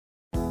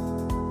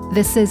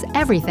This is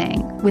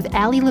Everything with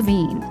Allie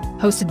Levine,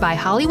 hosted by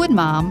Hollywood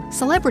mom,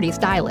 celebrity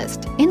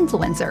stylist,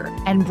 influencer,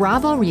 and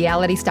Bravo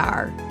reality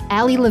star,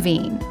 Allie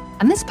Levine.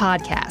 On this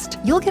podcast,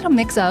 you'll get a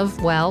mix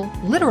of, well,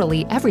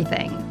 literally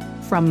everything.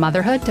 From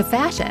motherhood to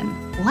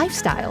fashion,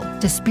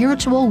 lifestyle to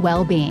spiritual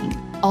well-being,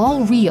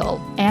 all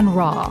real and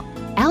raw.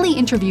 Allie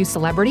interviews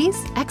celebrities,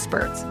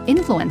 experts,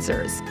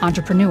 influencers,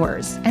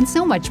 entrepreneurs, and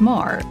so much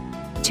more.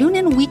 Tune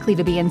in weekly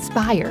to be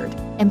inspired,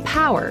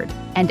 empowered,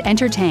 and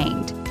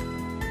entertained.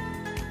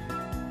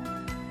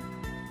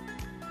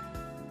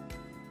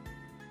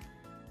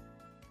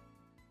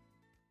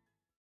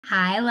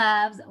 Hi,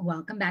 loves.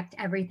 Welcome back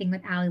to Everything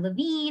with Allie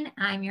Levine.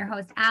 I'm your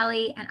host,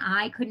 Allie, and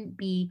I couldn't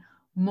be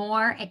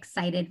more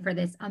excited for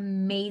this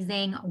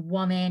amazing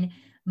woman,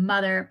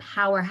 mother,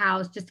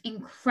 powerhouse, just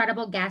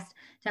incredible guest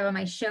to have on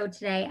my show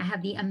today. I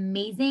have the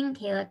amazing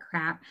Kayla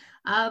Craft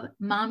of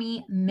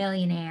Mommy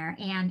Millionaire,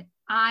 and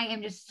I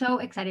am just so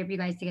excited for you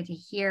guys to get to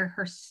hear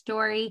her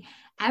story,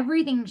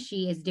 everything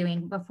she is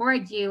doing. Before I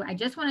do, I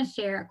just want to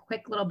share a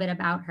quick little bit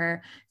about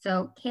her.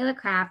 So Kayla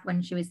Craft,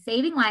 when she was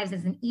saving lives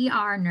as an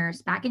ER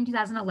nurse back in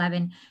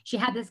 2011, she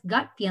had this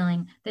gut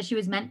feeling that she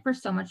was meant for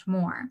so much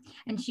more.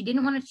 And she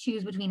didn't want to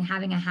choose between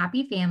having a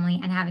happy family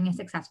and having a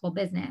successful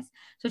business.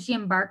 So she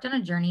embarked on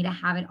a journey to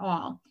have it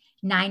all.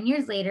 9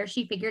 years later,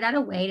 she figured out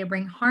a way to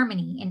bring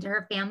harmony into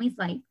her family's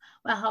life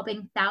while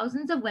helping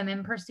thousands of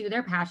women pursue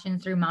their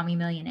passions through Mommy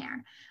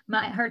Millionaire.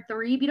 Her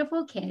 3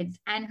 beautiful kids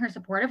and her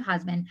supportive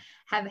husband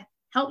have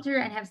helped her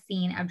and have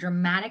seen a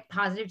dramatic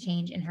positive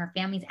change in her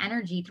family's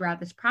energy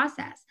throughout this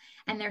process.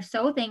 And they're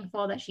so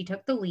thankful that she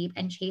took the leap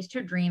and chased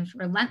her dreams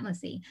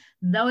relentlessly,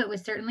 though it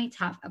was certainly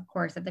tough, of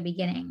course, at the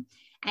beginning.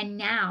 And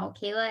now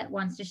Kayla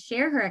wants to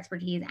share her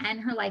expertise and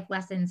her life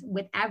lessons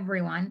with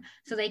everyone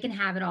so they can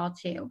have it all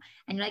too.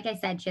 And like I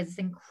said, she has this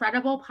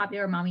incredible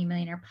popular Mommy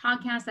Millionaire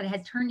podcast that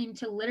has turned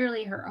into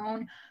literally her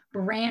own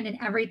brand and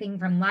everything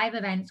from live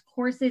events,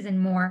 courses, and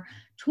more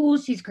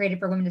tools she's created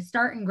for women to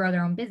start and grow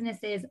their own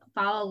businesses,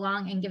 follow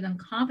along and give them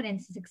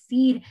confidence to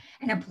succeed,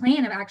 and a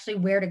plan of actually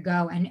where to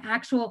go and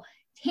actual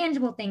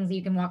tangible things that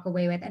you can walk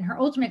away with. And her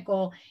ultimate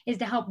goal is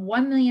to help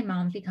 1 million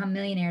moms become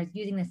millionaires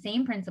using the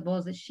same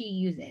principles that she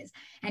uses.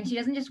 And she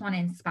doesn't just want to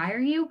inspire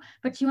you,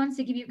 but she wants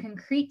to give you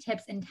concrete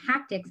tips and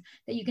tactics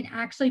that you can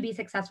actually be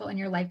successful in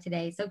your life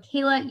today. So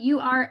Kayla, you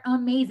are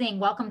amazing.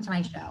 Welcome to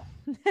my show.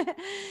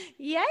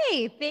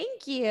 Yay.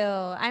 Thank you.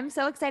 I'm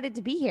so excited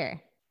to be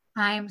here.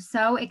 I'm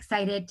so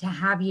excited to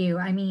have you.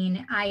 I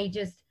mean, I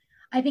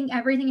think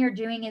everything you're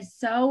doing is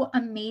so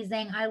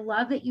amazing. I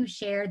love that you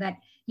share that,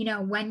 you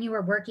know, when you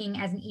were working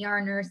as an ER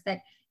nurse,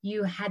 that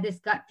you had this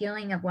gut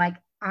feeling of like,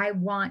 I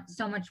want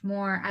so much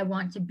more. I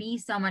want to be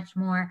so much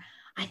more.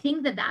 I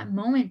think that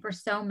moment for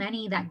so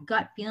many, that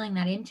gut feeling,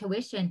 that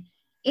intuition,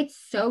 it's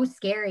so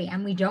scary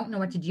and we don't know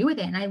what to do with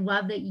it. And I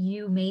love that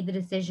you made the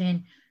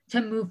decision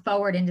to move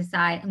forward and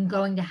decide, I'm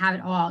going to have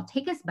it all.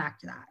 Take us back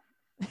to that.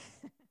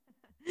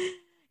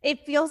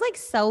 It feels like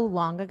so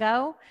long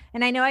ago.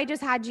 And I know I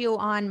just had you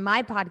on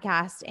my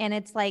podcast and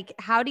it's like,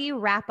 how do you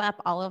wrap up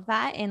all of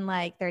that in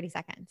like 30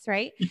 seconds,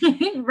 right?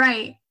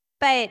 Right.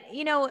 But,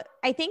 you know,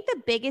 I think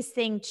the biggest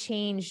thing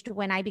changed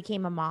when I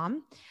became a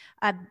mom.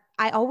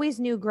 I always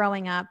knew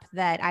growing up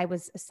that I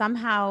was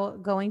somehow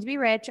going to be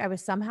rich. I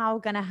was somehow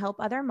going to help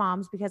other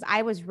moms because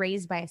I was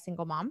raised by a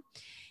single mom.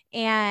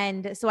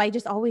 And so I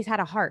just always had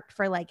a heart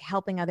for like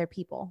helping other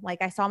people.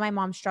 Like I saw my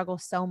mom struggle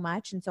so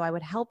much. And so I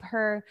would help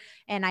her.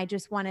 And I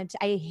just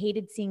I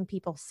hated seeing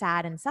people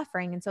sad and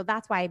suffering. And so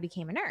that's why I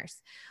became a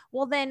nurse.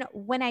 Well, then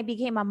when I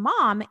became a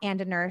mom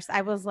and a nurse,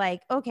 I was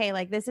like, okay,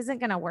 like this isn't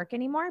going to work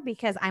anymore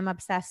because I'm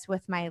obsessed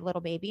with my little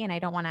baby and I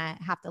don't want to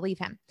have to leave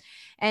him.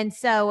 And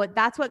so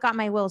that's what got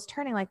my wheels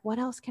turning. Like, what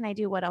else can I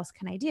do? What else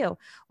can I do?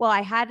 Well,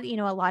 I had, you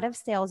know, a lot of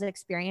sales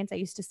experience. I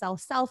used to sell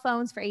cell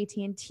phones for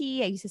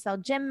AT&T. I used to sell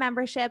gym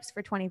memberships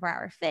for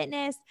 24-hour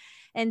fitness.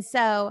 And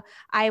so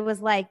I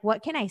was like,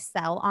 what can I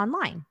sell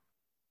online?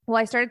 Well,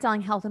 I started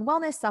selling health and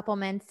wellness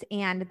supplements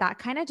and that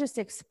kind of just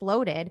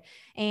exploded.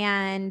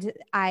 And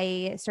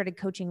I started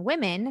coaching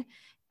women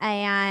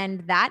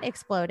and that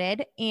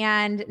exploded.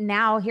 And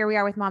now here we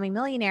are with Mommy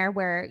Millionaire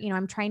where, you know,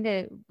 I'm trying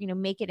to, you know,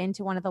 make it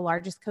into one of the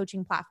largest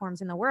coaching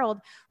platforms in the world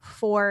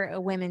for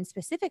women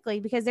specifically,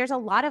 because there's a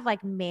lot of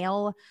like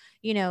male,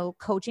 you know,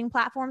 coaching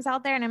platforms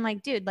out there. And I'm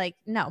like, dude, like,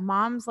 no,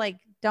 moms like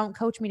don't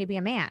coach me to be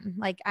a man.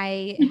 Like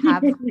I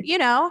have, you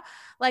know,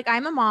 like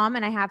I'm a mom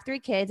and I have 3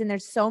 kids and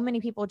there's so many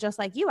people just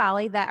like you,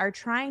 Allie, that are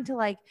trying to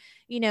like,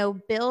 you know,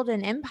 build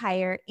an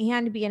empire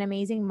and be an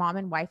amazing mom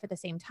and wife at the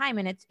same time.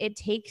 And it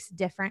takes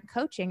different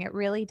coaching. It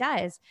really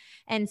does.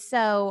 And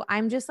so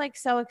I'm just like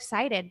so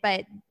excited,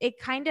 but it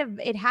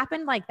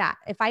happened like that.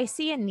 If I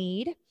see a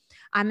need,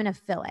 I'm going to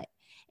fill it.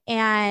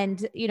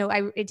 And, you know,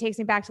 it takes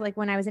me back to like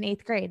when I was in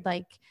 8th grade,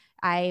 like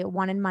I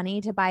wanted money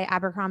to buy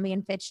Abercrombie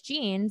and Fitch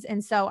jeans.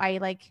 And so I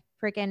like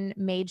freaking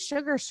made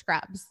sugar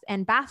scrubs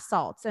and bath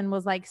salts and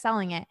was like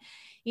selling it,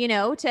 you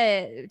know,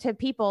 to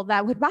people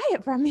that would buy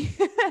it from me.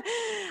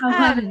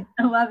 I love it.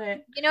 I love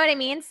it. You know what I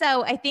mean?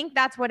 So I think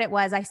that's what it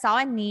was. I saw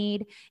a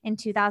need in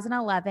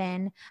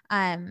 2011,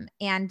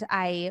 and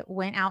I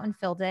went out and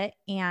filled it.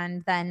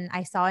 And then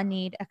I saw a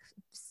need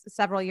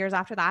several years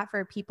after that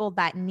for people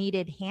that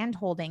needed hand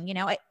holding. You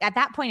know, at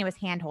that point it was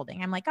hand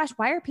holding. I'm like, gosh,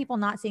 why are people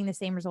not seeing the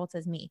same results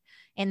as me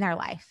in their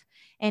life?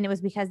 And it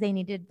was because they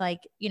needed like,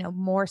 you know,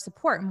 more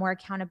support, more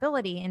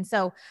accountability. And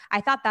so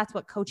I thought that's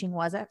what coaching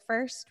was at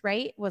first,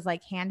 right? Was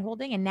like hand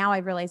holding. And now I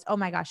realized, oh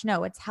my gosh,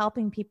 no, it's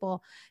helping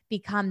people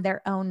become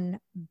their own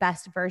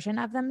best version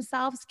of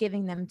themselves,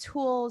 giving them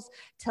tools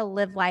to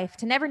live life,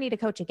 to never need a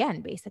coach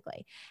again,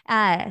 basically.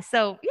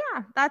 So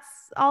yeah, that's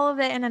all of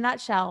it in a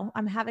nutshell.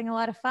 I'm having a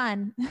lot of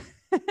fun.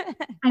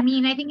 I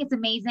mean, I think it's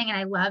amazing. And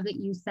I love that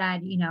you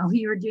said, you know,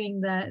 you were doing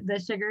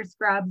the sugar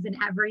scrubs and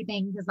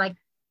everything, because like,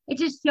 it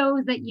just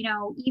shows that, you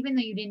know, even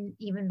though you didn't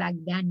even back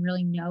then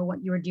really know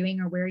what you were doing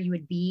or where you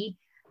would be,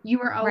 you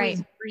were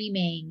always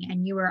dreaming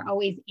and you were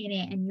always in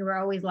it. And you were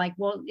always like,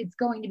 well, it's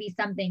going to be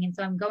something. And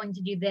so I'm going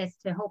to do this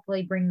to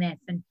hopefully bring this.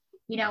 And,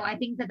 you know, I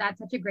think that that's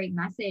such a great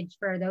message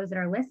for those that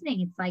are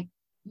listening. It's like,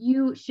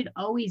 you should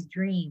always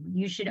dream.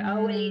 You should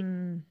always,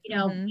 you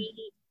know,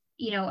 be,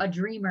 you know, a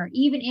dreamer,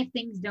 even if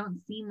things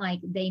don't seem like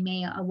they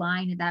may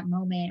align at that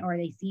moment or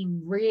they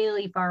seem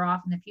really far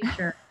off in the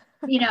future.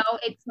 You know,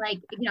 it's like,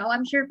 you know,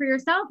 I'm sure for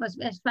yourself,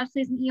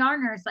 especially as an ER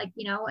nurse, like,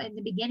 you know, in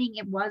the beginning,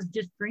 it was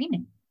just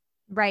dreaming.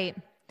 Right.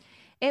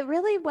 It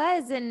really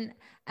was. And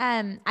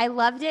I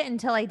loved it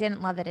until I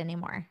didn't love it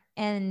anymore.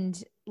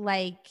 And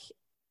like,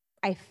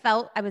 I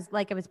felt I was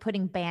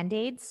putting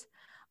Band-Aids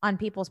on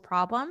people's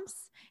problems.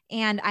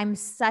 And I'm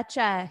such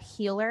a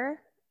healer,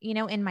 you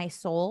know, in my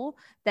soul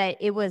that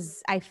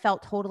I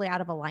felt totally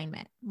out of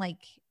alignment.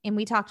 Like, and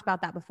we talked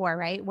about that before,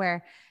 right?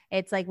 Where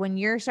it's like, when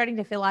you're starting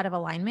to feel out of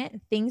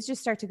alignment, things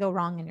just start to go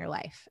wrong in your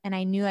life. And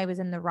I knew I was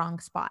in the wrong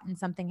spot and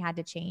something had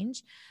to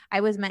change.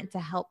 I was meant to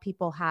help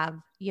people have,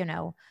 you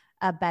know,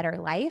 a better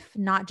life,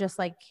 not just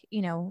like,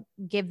 you know,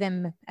 give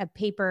them a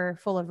paper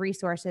full of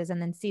resources and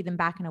then see them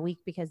back in a week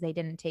because they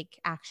didn't take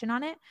action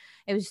on it.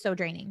 It was so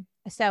draining.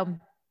 So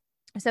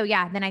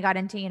yeah, then I got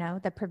into, you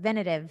know, the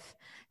preventative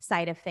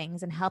side of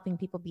things and helping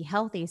people be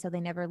healthy so they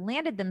never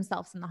landed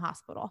themselves in the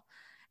hospital.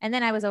 And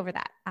then I was over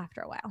that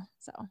after a while.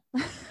 So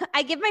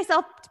I give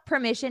myself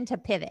permission to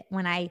pivot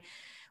when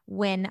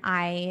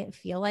I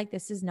feel like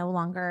this is no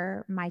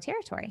longer my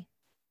territory.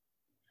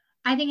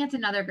 I think it's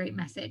another great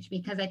message,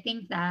 because I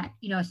think that,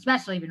 you know,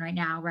 especially even right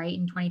now, right,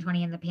 in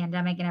 2020 and the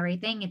pandemic and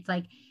everything, it's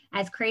like,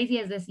 as crazy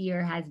as this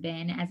year has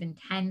been, as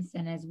intense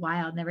and as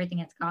wild and everything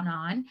that's gone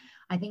on,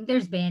 I think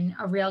there's been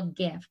a real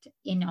gift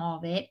in all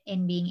of it,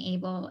 in being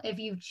able, if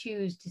you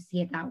choose to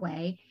see it that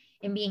way,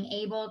 in being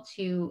able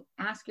to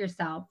ask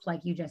yourself,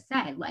 like you just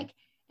said, like,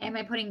 am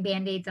I putting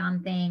Band-Aids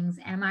on things?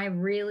 Am I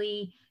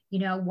really, you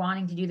know,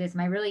 wanting to do this?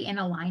 Am I really in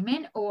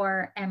alignment,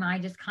 or am I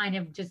just kind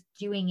of just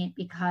doing it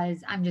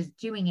because I'm just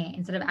doing it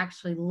instead of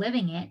actually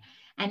living it?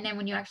 And then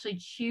when you actually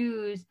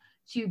choose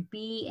to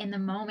be in the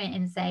moment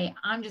and say,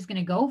 I'm just going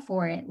to go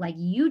for it, like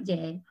you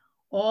did,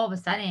 all of a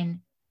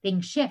sudden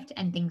things shift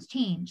and things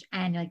change.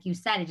 And like you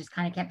said, it just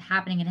kind of kept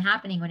happening and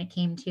happening when it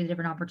came to the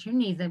different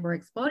opportunities that were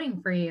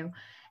exploding for you.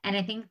 And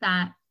I think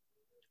that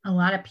a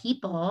lot of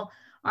people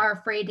are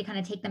afraid to kind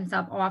of take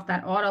themselves off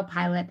that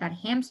autopilot, that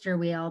hamster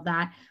wheel,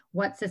 that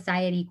what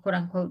society, quote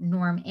unquote,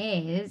 norm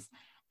is,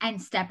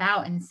 and step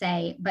out and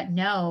say, but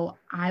no,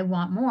 I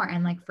want more.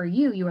 And like for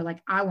you, you were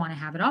like, I want to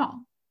have it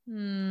all.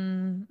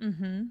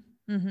 Mm-hmm.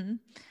 Mm-hmm.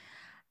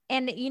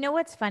 And you know,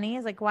 what's funny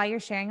is like, while you're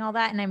sharing all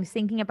that and I'm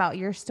thinking about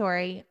your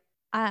story,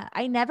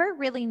 I never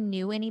really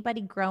knew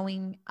anybody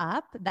growing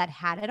up that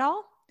had it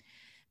all,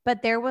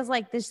 but there was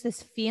like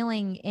this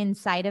feeling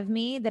inside of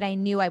me that I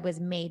knew I was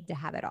made to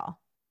have it all,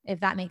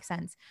 if that makes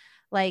sense.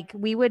 Like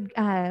we would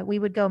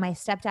go, my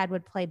stepdad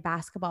would play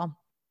basketball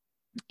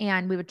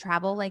and we would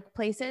travel like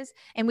places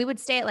and we would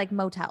stay at like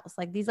motels,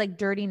 like these like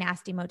dirty,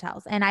 nasty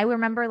motels. And I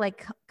remember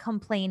like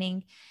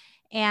complaining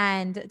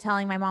and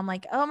telling my mom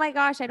like, oh my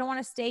gosh, I don't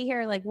want to stay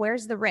here. Like,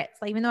 where's the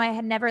Ritz? Like, even though I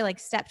had never like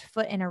stepped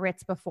foot in a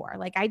Ritz before,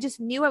 like, I just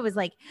knew I was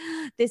like,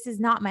 this is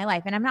not my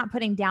life. And I'm not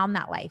putting down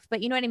that life,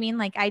 but you know what I mean?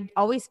 Like, I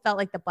always felt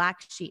like the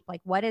black sheep, like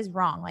what is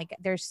wrong? Like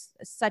there's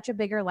such a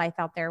bigger life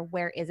out there.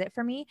 Where is it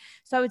for me?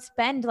 So I would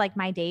spend like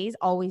my days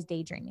always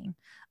daydreaming,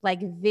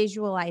 like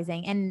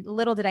visualizing. And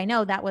little did I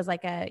know that was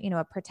like a, you know,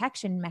 a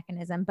protection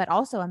mechanism, but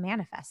also a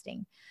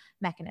manifesting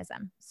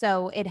mechanism.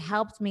 So it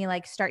helped me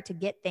like start to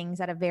get things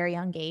at a very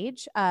young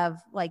age of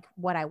like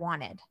what I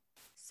wanted.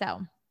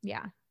 So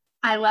yeah.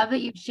 I love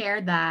that you've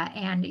shared that.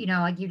 And, you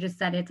know, like you just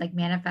said, it's like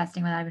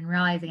manifesting without even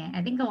realizing it.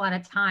 I think a lot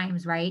of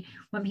times, right,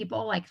 when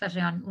people like,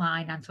 especially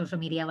online on social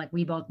media, like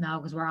we both know,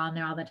 because we're on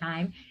there all the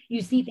time,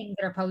 you see things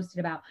that are posted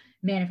about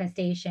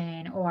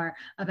manifestation or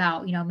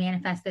about, you know,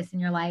 manifest this in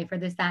your life or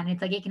this, that. And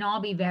it's like, it can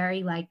all be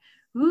very like,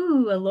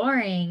 ooh,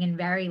 alluring and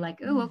very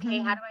like, ooh, okay,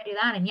 how do I do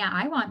that? And yeah,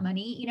 I want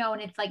money, you know,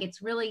 and it's like,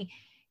 it's really,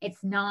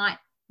 it's not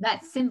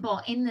that simple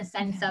in the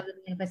sense of the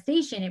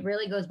manifestation. It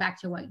really goes back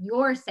to what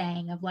you're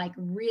saying of like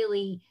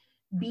really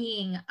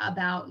being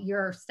about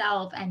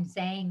yourself and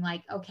saying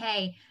like,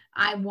 okay,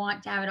 I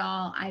want to have it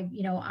all.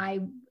 I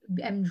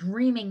am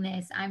dreaming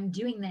this, I'm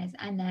doing this,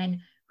 and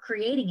then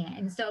creating it.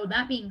 And so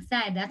that being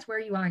said, that's where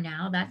you are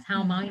now. That's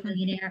how Mommy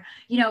Millionaire,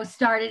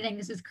 started, and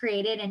this was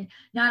created. And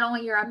not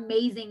only your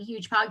amazing,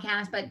 huge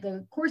podcast, but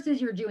the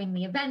courses you're doing,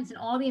 the events, and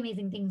all the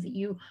amazing things that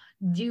you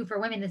do for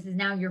women. This is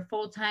now your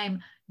full-time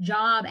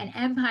job and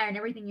empire and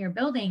everything you're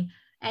building.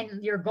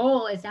 And your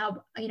goal is to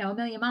help, a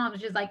million moms,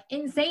 which is like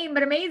insane,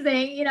 but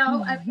amazing,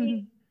 I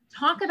mean,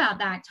 talk about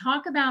that.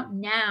 Talk about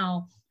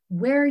now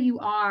where you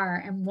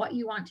are and what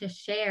you want to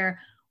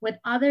share with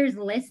others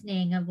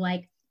listening of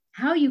like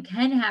how you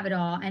can have it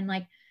all and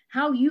like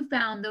how you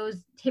found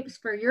those tips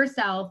for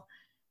yourself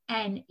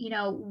and,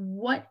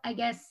 what I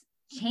guess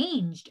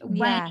changed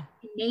when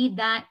you made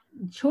that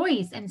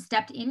choice and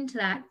stepped into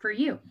that for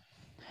you.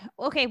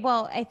 Okay.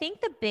 Well, I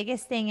think the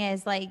biggest thing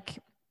is like,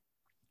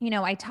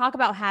 I talk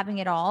about having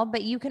it all,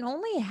 but you can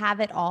only have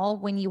it all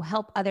when you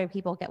help other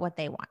people get what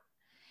they want.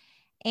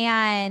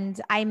 And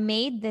I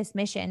made this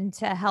mission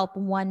to help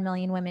 1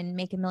 million women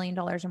make $1 million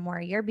or more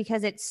a year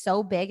because it's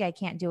so big. I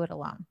can't do it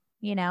alone.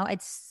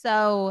 It's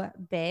so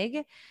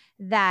big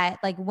that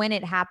like when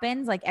it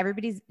happens, like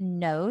everybody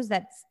knows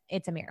that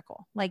it's a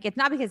miracle. Like it's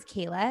not because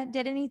Kayla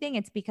did anything.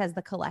 It's because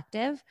the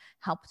collective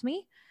helped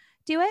me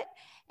do it.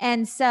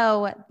 And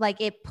so like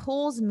it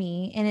pulls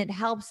me and it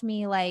helps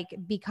me like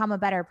become a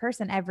better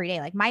person every day.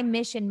 Like my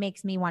mission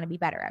makes me want to be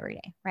better every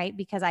day, right?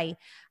 Because I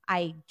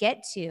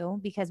get to,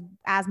 because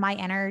as my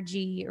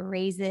energy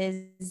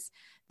raises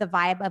the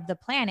vibe of the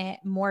planet,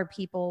 more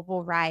people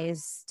will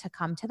rise to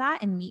come to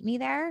that and meet me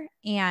there,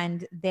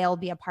 and they'll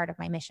be a part of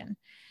my mission.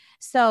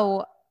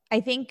 So I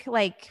think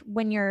like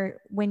when you're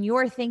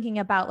thinking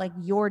about like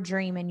your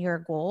dream and your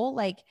goal,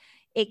 like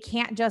it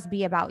can't just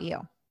be about you.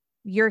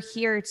 You're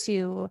here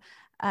to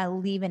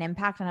leave an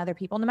impact on other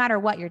people, no matter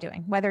what you're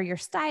doing, whether you're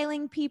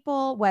styling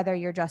people, whether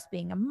you're just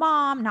being a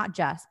mom, not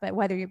just, but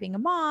whether you're being a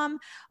mom,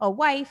 a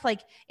wife,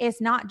 like it's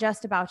not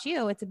just about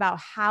you. It's about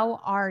how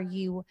are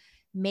you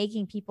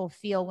making people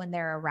feel when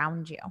they're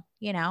around you,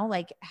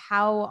 like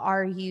how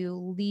are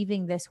you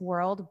leaving this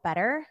world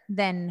better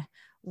than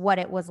what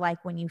it was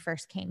like when you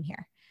first came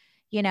here,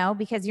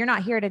 because you're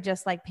not here to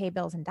just like pay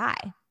bills and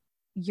die.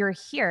 You're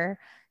here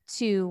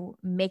to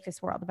make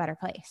this world a better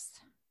place.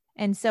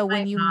 And so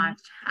when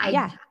I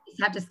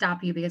just have to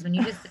stop you because when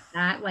you just said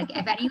that, like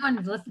if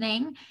anyone's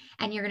listening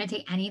and you're going to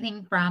take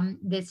anything from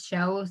this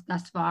show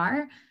thus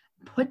far,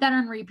 put that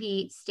on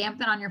repeat, stamp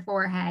that on your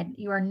forehead.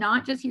 You are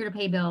not just here to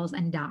pay bills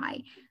and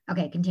die.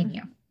 Okay,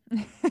 continue.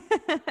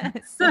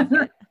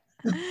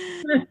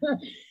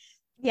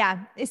 Yeah.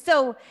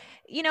 So,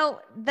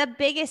 the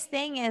biggest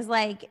thing is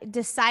like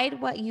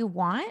decide what you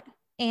want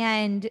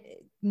and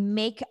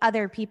make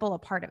other people a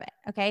part of it.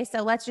 Okay.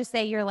 So let's just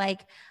say you're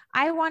like,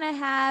 I want to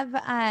have,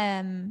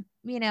 a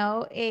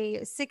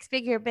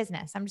 6-figure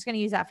business. I'm just going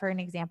to use that for an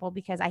example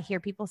because I hear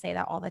people say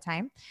that all the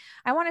time.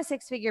 I want a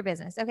 6-figure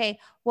business. Okay.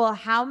 Well,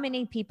 how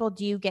many people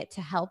do you get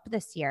to help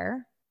this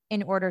year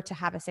in order to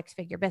have a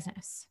 6-figure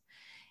business?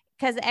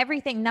 Because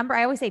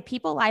I always say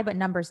people lie, but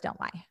numbers don't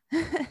lie.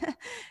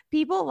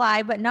 People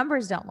lie, but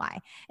numbers don't lie.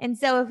 And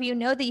so if you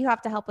know that you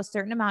have to help a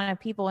certain amount of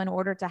people in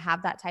order to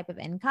have that type of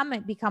income,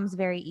 it becomes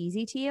very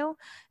easy to you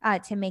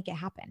to make it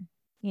happen,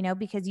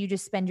 because you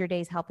just spend your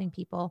days helping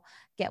people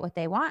get what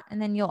they want.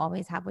 And then you'll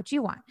always have what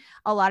you want.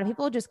 A lot of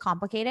people just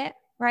complicate it.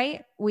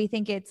 Right? We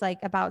think it's like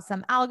about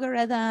some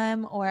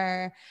algorithm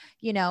or,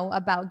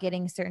 about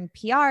getting certain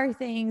PR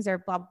things or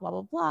blah, blah,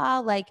 blah, blah.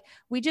 Like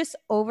we just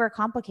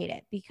overcomplicate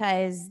it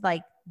because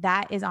like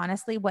that is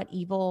honestly what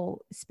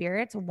evil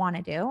spirits want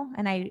to do.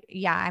 And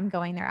I'm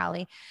going there,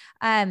 Allie.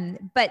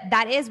 But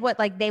that is what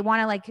like they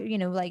want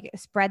to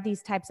spread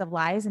these types of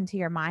lies into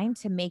your mind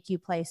to make you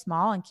play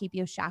small and keep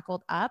you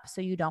shackled up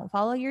so you don't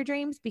follow your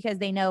dreams, because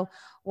they know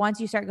once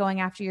you start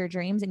going after your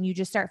dreams and you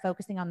just start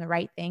focusing on the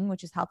right thing,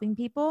 which is helping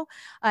people,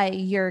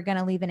 you're going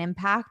to leave an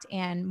impact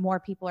and more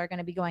people are going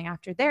to be going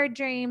after their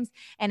dreams.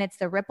 And it's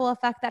the ripple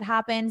effect that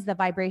happens. The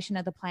vibration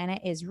of the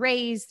planet is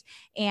raised.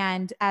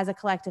 And as a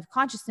collective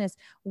consciousness,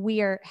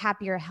 we're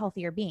happier,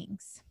 healthier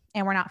beings,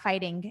 and we're not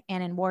fighting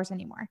and in wars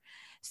anymore.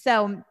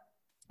 So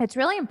it's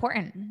really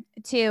important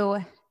to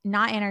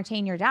not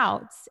entertain your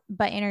doubts,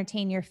 but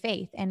entertain your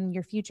faith and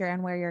your future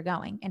and where you're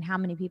going and how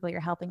many people you're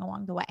helping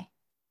along the way.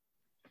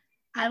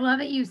 I love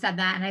that you said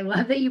that. And I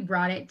love that you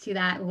brought it to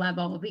that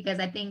level, because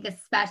I think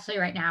especially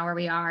right now where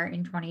we are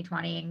in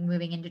 2020 and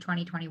moving into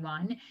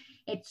 2021,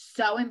 it's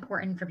so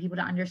important for people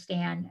to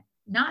understand,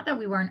 not that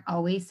we weren't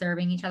always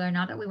serving each other,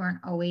 not that we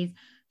weren't always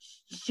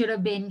should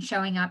have been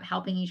showing up,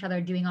 helping each other,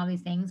 doing all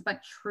these things,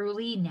 but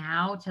truly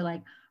now to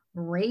like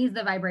raise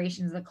the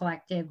vibrations of the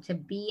collective, to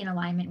be in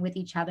alignment with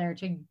each other,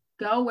 to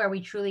go where we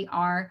truly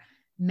are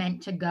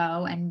meant to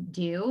go and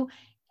do.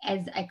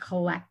 as a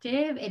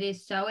collective, it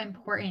is so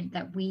important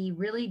that we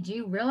really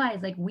do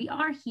realize like we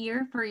are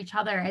here for each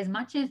other. As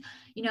much as,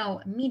 you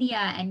know,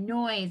 media and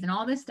noise and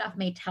all this stuff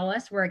may tell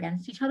us we're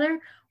against each other,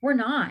 we're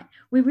not.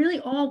 We really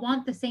all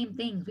want the same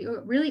things. We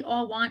really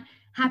all want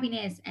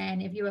happiness.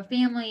 And if you have a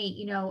family,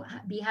 you know,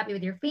 be happy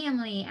with your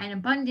family and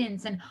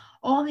abundance and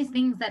all these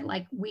things that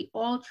like we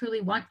all truly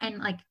want. And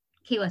like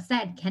Kayla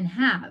said, can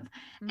have.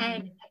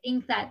 And I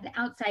think that the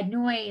outside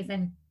noise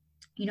and,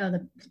 you know,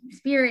 the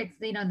spirits,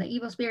 you know, the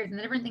evil spirits and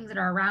the different things that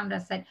are around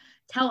us that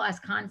tell us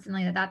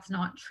constantly that that's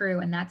not true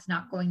and that's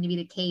not going to be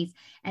the case.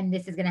 And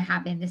this is going to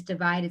happen. This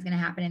divide is going to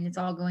happen and it's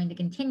all going to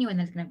continue and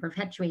it's going to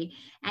perpetuate.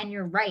 And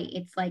you're right.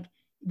 It's like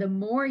the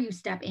more you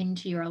step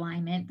into your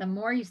alignment, the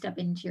more you step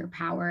into your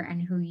power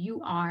and who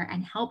you are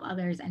and help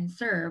others and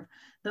serve,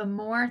 the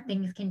more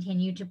things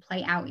continue to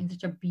play out in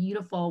such a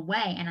beautiful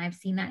way. And I've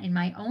seen that in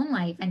my own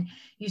life. And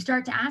you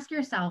start to ask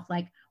yourself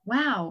like,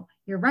 wow,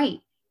 you're right.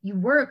 You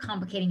were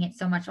complicating it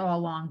so much all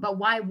along, but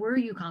why were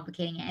you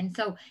complicating it? And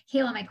so,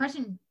 Kayla, my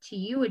question to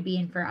you would be,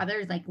 and for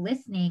others like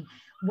listening,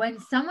 when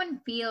someone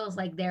feels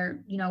like they're,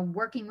 you know,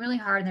 working really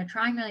hard and they're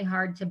trying really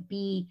hard to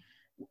be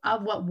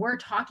of what we're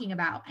talking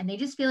about, and they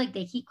just feel like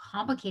they keep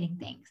complicating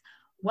things,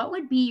 what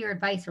would be your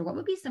advice or what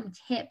would be some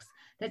tips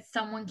that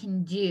someone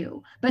can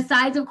do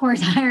besides, of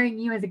course, hiring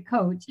you as a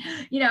coach?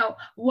 You know,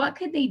 what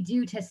could they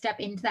do to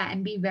step into that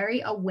and be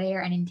very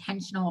aware and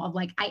intentional of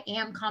like, I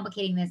am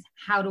complicating this.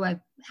 How do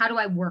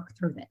I work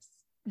through this?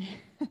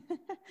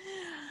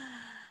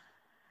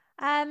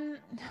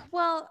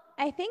 Well,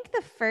 I think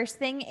the first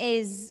thing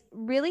is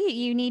really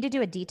you need to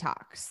do a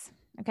detox.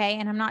 Okay.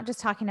 And I'm not just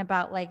talking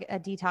about like a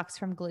detox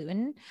from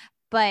gluten,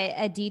 but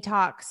a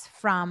detox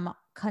from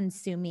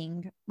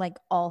consuming like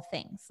all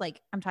things.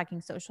 Like I'm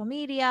talking social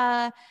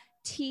media,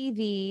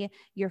 TV,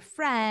 your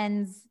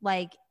friends,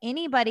 like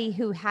anybody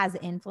who has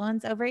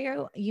influence over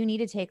you, you need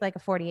to take like a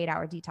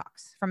 48-hour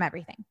detox from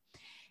everything.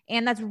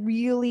 And that's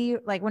really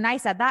like, when I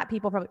said that,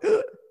 people probably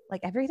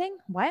like, everything?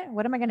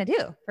 What am I going to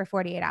do for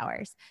 48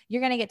 hours?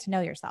 You're going to get to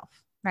know yourself,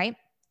 right?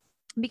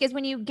 Because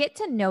when you get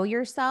to know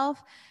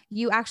yourself,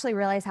 you actually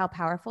realize how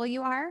powerful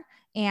you are,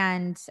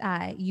 and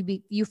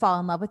you fall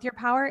in love with your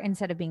power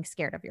instead of being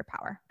scared of your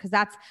power. Because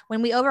that's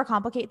when we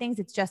overcomplicate things,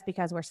 it's just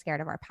because we're scared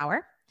of our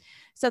power.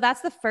 So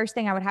that's the first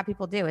thing I would have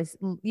people do is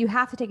you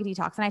have to take a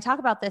detox. And I talk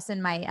about this in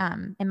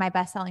my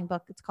best-selling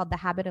book. It's called The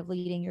Habit of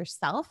Leading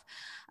Yourself,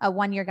 a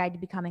 1-year guide to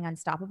becoming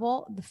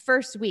unstoppable. The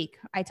first week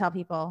I tell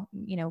people,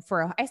 you know,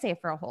 I say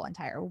for a whole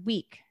entire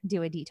week,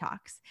 do a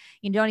detox.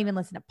 You don't even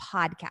listen to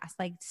podcasts.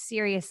 Like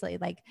seriously,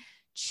 like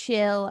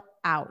chill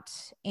out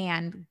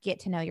and get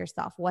to know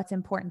yourself. What's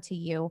important to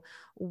you,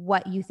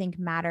 what you think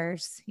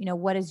matters, you know,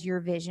 what is your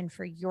vision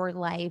for your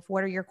life?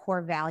 What are your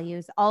core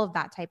values? All of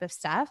that type of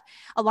stuff.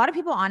 A lot of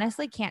people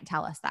honestly can't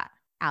tell us that,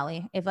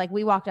 Allie. If like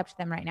we walked up to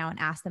them right now and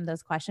asked them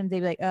those questions,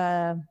 they'd be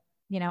like,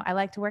 you know, I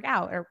like to work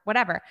out or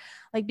whatever.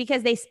 Like,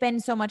 because they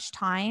spend so much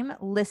time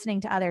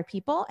listening to other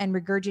people and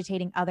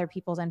regurgitating other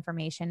people's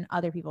information,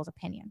 other people's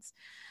opinions.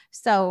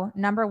 So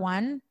number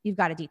one, you've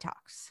got to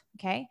detox.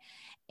 Okay.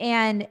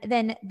 And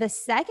then the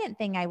second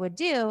thing I would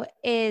do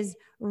is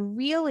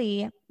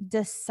really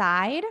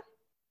decide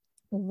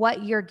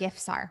what your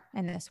gifts are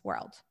in this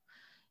world.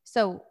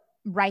 So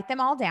write them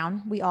all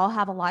down. We all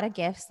have a lot of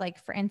gifts. Like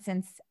for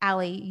instance,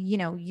 Allie, you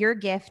know, your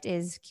gift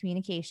is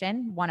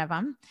communication, one of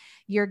them.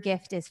 Your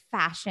gift is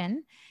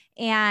fashion.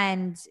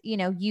 And, you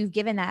know, you've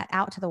given that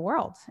out to the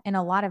world in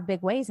a lot of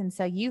big ways. And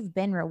so you've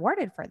been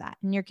rewarded for that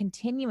and you're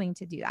continuing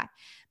to do that.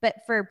 But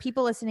for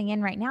people listening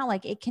in right now,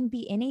 like it can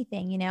be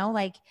anything, you know,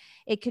 like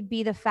it could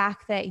be the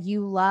fact that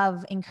you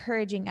love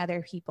encouraging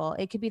other people.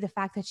 It could be the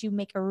fact that you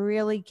make a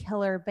really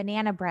killer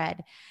banana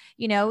bread.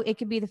 You know, it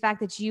could be the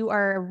fact that you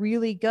are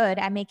really good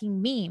at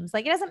making memes.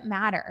 Like it doesn't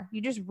matter. You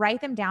just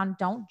write them down.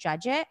 Don't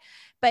judge it,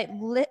 but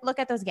look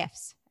at those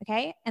gifts.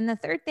 Okay. And the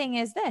third thing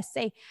is this: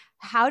 say,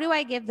 how do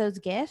I give those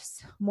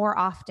gifts more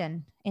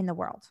often in the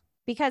world?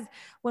 Because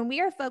when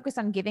we are focused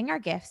on giving our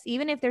gifts,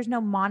 even if there's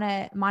no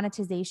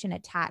monetization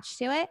attached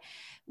to it,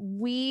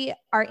 we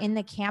are in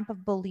the camp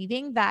of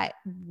believing that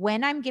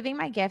when I'm giving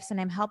my gifts and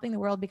I'm helping the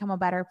world become a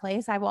better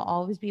place, I will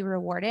always be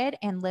rewarded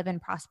and live in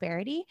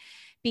prosperity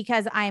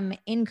because I'm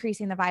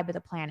increasing the vibe of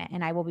the planet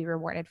and I will be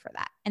rewarded for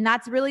that. And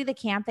that's really the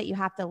camp that you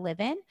have to live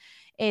in,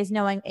 is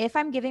knowing if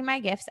I'm giving my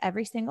gifts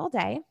every single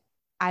day,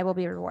 I will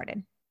be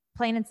rewarded.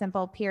 Plain and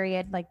simple,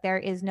 period. Like there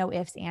is no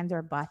ifs, ands,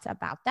 or buts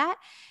about that.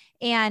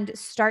 And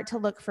start to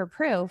look for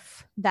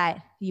proof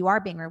that you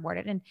are being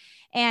rewarded.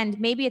 And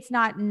maybe it's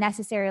not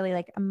necessarily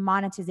like a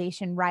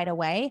monetization right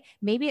away.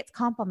 Maybe it's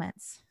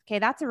compliments. Okay.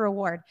 That's a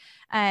reward.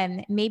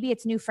 Maybe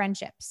it's new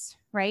friendships,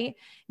 right?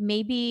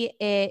 Maybe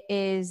it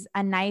is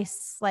a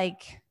nice,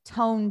 like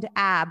toned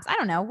abs. I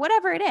don't know,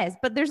 whatever it is,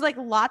 but there's like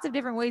lots of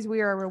different ways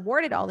we are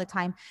rewarded all the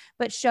time.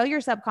 But show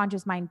your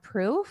subconscious mind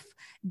proof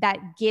that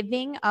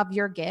giving of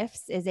your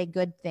gifts is a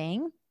good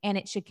thing. And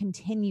it should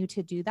continue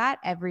to do that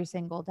every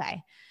single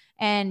day.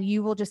 and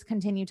you will just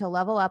continue to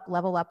level up,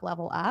 level up,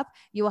 level up.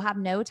 You will have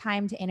no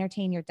time to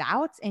entertain your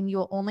doubts, and you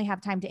will only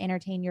have time to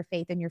entertain your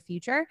faith in your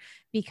future,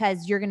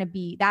 because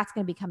that's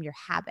going to become your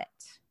habit.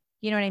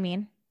 You know what I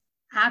mean?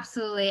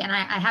 Absolutely. And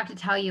I have to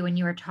tell you, when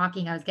you were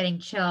talking, I was getting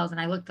chills, and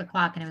I looked at the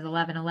clock and it was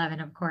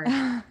 11:11, of course.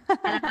 And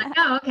I'm like,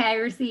 oh, okay,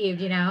 received,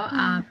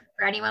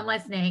 for anyone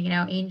listening,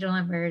 angel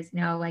numbers,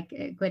 like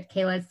what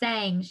Kayla is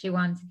saying, she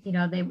wants,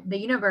 the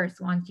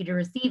universe wants you to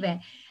receive it.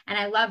 And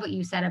I love what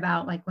you said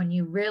about like, when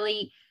you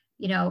really,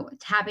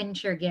 tap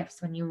into your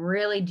gifts, when you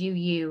really do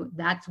you,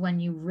 that's when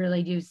you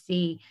really do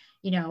see,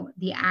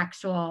 the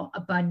actual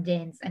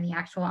abundance and the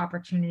actual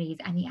opportunities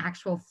and the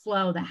actual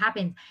flow that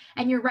happens.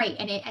 And you're right.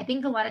 And I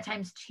think a lot of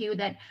times too,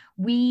 that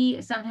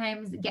we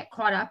sometimes get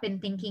caught up in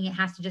thinking it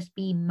has to just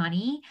be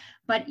money.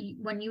 But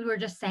when you were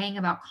just saying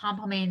about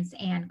compliments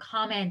and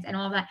comments and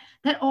all that,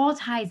 that all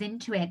ties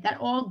into it. That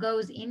all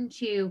goes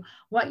into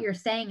what you're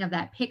saying of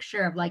that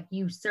picture of like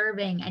you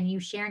serving and you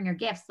sharing your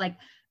gifts. Like,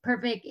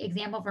 perfect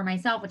example for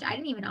myself, which I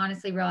didn't even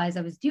honestly realize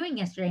I was doing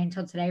yesterday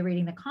until today,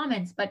 reading the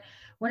comments. But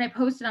when I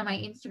posted on my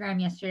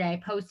Instagram yesterday, I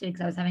posted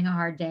because I was having a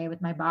hard day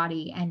with my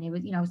body, and it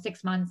was,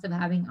 6 months of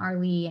having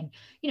Arlie. And,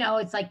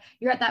 it's like,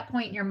 you're at that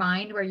point in your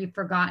mind where you've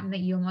forgotten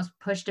that you almost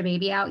pushed a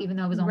baby out, even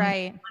though it was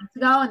only months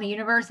ago. And the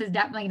universe is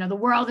definitely, the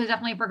world has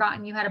definitely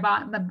forgotten you had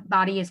a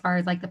body as far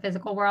as like the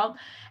physical world.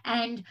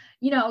 And,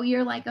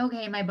 you're like,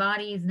 okay, my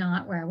body is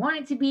not where I want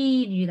it to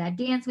be. And you do that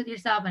dance with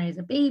yourself, and as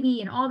a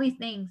baby and all these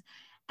things.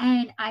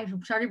 And I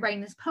started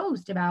writing this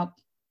post about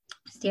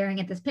staring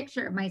at this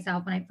picture of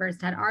myself when I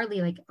first had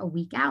Arlie, like a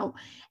week out,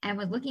 and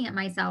was looking at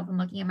myself and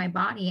looking at my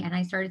body. And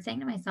I started saying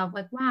to myself,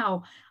 like,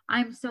 wow,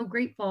 I'm so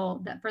grateful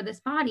that for this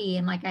body.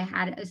 And like, I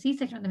had a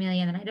C-section with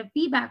Amelia, and then I had a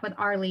feedback with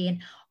Arlie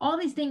and all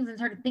these things, and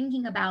started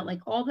thinking about like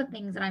all the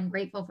things that I'm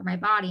grateful for my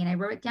body. And I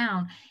wrote it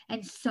down,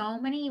 and so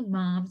many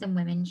moms and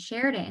women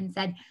shared it and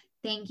said,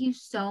 thank you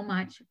so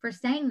much for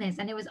saying this.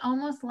 And it was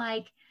almost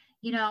like,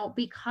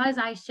 because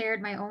I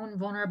shared my own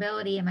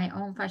vulnerability and my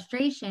own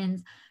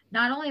frustrations,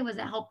 not only was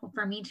it helpful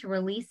for me to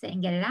release it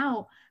and get it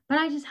out, but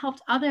I just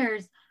helped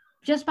others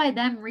just by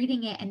them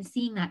reading it and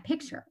seeing that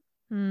picture.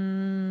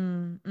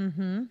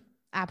 Mm-hmm.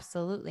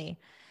 Absolutely.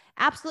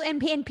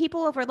 Absolutely. And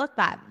people overlook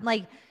that.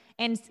 Like,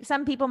 and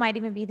some people might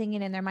even be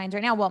thinking in their minds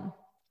right now, well,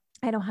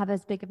 I don't have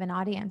as big of an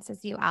audience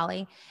as you,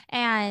 Allie.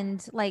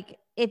 And like,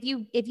 if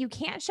you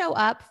can't show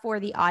up for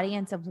the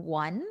audience of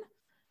one,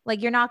 like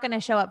you're not going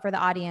to show up for the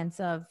audience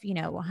of,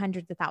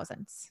 hundreds of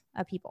thousands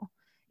of people.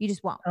 You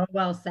just won't. Oh,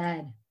 well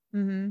said.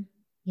 Mm-hmm.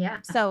 Yeah.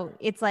 So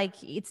it's like,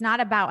 it's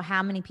not about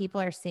how many people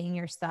are seeing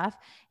your stuff.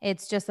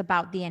 It's just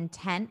about the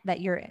intent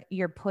that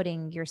you're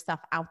putting your stuff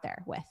out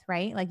there with,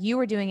 right? Like you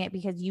were doing it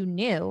because you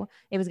knew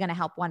it was going to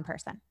help one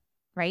person,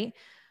 right?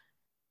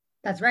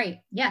 That's right.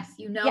 Yes.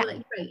 That you're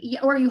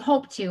right. Or you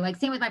hope to, like,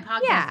 same with my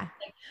podcast.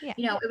 Yeah.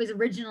 It was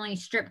originally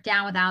stripped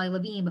down with Allie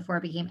Levine before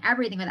it became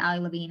everything with Allie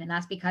Levine. And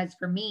that's because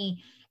for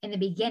me in the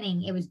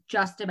beginning, it was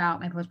just about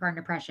my postpartum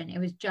depression. It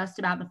was just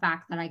about the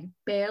fact that I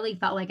barely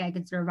felt like I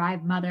could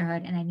survive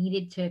motherhood. And I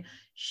needed to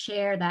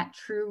share that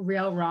true,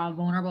 real, raw,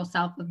 vulnerable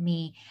self of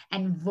me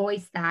and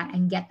voice that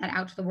and get that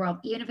out to the world,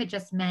 even if it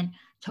just meant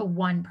to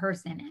one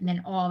person. And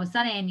then all of a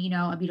sudden,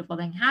 a beautiful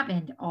thing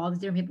happened. All these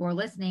different people were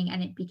listening,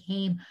 and it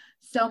became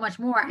so much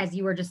more, as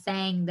you were just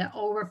saying, the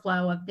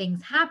overflow of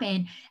things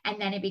happened. And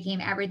then it became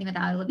everything with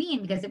Allie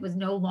Levine, because it was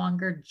no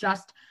longer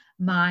just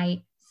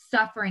my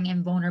suffering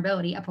and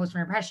vulnerability of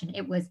postpartum depression.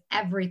 It was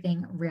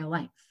everything real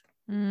life.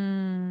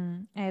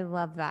 I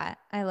love that.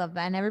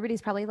 And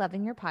everybody's probably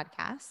loving your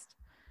podcast.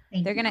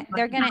 They're gonna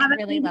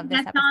really love this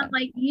episode. Not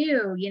like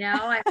you,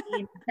 I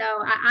mean,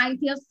 so I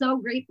feel so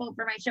grateful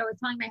for my show. I was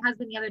telling my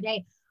husband the other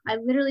day, I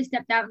literally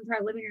stepped out into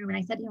our living room and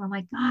I said to him, I'm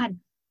like, God,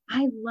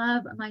 I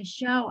love my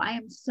show. I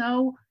am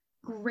so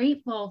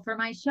grateful for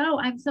my show.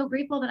 I'm so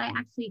grateful that I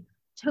actually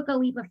took a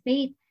leap of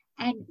faith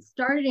and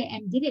started it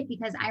and did it,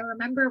 because I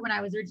remember when I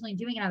was originally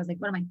doing it, I was like,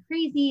 what am I,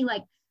 crazy?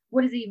 Like,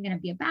 what is it even going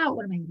to be about?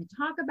 What am I going to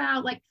talk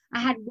about? Like, I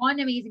had one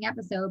amazing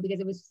episode because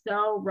it was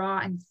so raw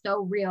and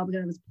so real,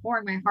 because I was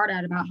pouring my heart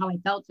out about how I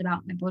felt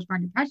about my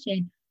postpartum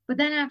depression. But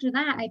then after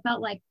that, I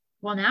felt like,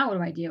 well, now what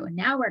do I do? And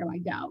now where do I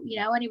go?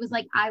 And it was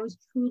like, I was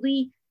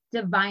truly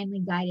divinely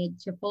guided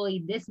to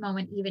fully this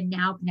moment, even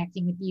now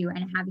connecting with you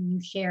and having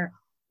you share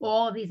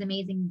all of these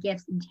amazing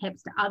gifts and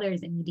tips to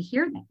others that need to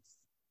hear this.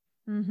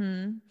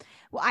 Mm-hmm.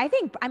 Well,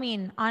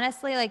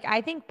 honestly, like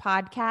I think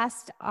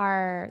podcasts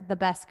are the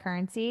best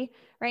currency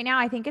right now.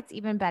 I think it's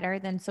even better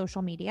than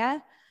social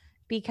media,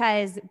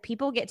 because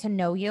people get to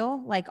know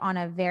you like on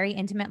a very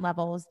intimate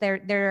levels.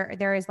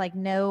 There is like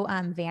no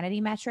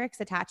vanity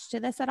metrics attached to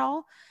this at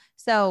all.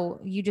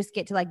 So you just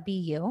get to like be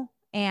you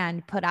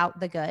and put out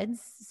the goods.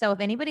 So if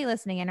anybody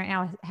listening in right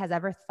now has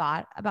ever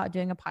thought about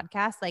doing a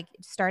podcast, like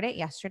start it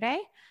yesterday,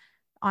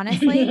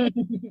 honestly.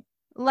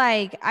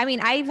 Like,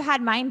 I've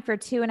had mine for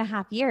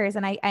 2.5 years,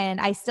 and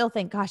I still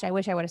think, gosh, I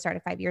wish I would have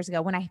started 5 years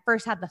ago when I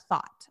first had the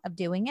thought of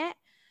doing it,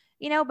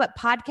 but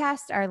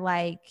podcasts are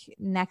like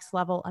next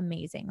level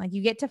amazing. Like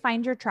you get to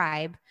find your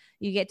tribe,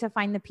 you get to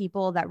find the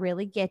people that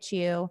really get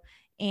you.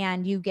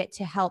 and you get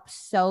to help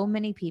so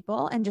many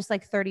people in just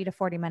like 30 to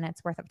 40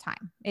 minutes worth of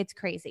time. It's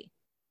crazy.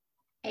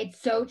 It's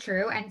so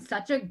true. And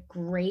such a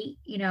great,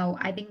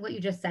 I think what you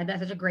just said,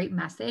 that's such a great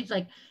message.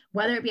 Like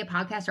whether it be a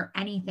podcast or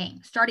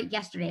anything, start it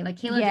yesterday. Like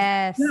Kayla,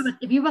 yes.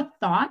 if you have a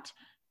thought,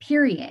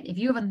 period. If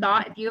you have a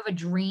thought, if you have a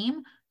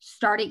dream,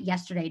 start it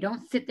yesterday.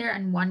 Don't sit there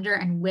and wonder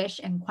and wish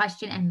and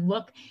question and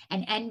look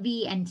and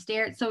envy and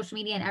stare at social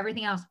media and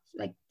everything else.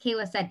 Like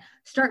Kayla said,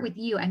 start with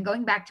you. And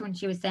going back to when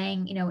she was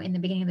saying, in the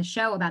beginning of the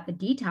show about the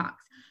detox,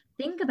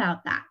 think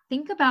about that.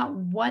 Think about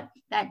what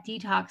that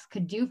detox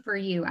could do for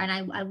you. And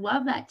I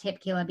love that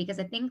tip, Kayla, because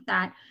I think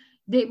that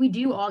we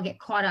do all get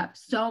caught up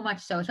so much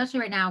so, especially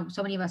right now,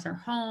 so many of us are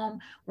home.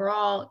 We're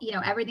all,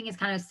 everything is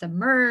kind of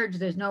submerged.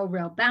 There's no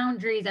real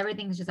boundaries.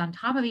 Everything's just on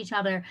top of each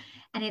other.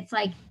 And it's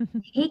like,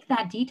 take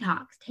that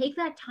detox, take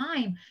that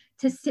time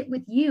to sit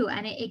with you.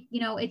 And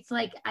it's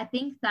like, I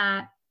think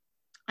that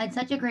it's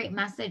such a great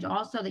message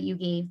also that you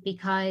gave,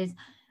 because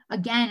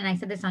again, and I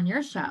said this on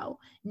your show,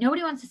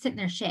 nobody wants to sit in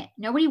their shit.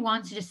 Nobody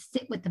wants to just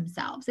sit with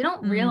themselves. They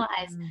don't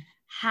realize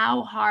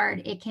how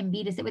hard it can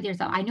be to sit with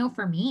yourself. I know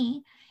for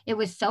me, it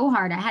was so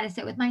hard. I had to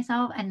sit with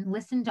myself and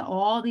listen to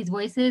all these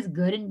voices,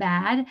 good and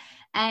bad,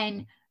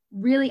 and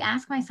really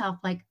ask myself,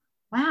 like,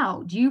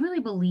 wow, do you really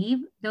believe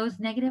those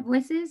negative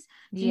voices?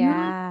 Do you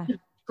really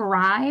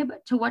subscribe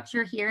to what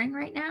you're hearing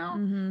right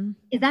now?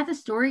 Is that the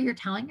story you're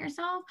telling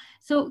yourself?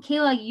 So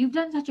Kayla, you've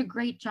done such a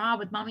great job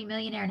with Mommy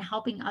Millionaire and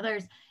helping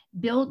others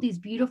build these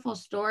beautiful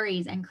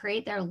stories and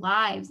create their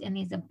lives in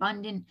these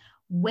abundant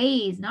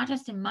ways, not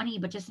just in money,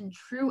 but just in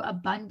true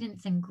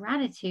abundance and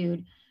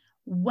gratitude.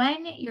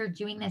 When you're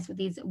doing this with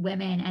these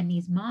women and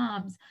these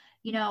moms,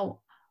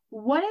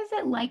 what is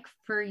it like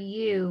for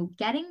you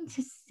getting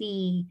to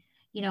see,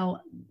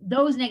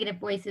 those negative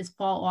voices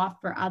fall off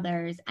for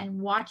others and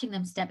watching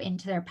them step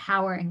into their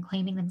power and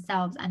claiming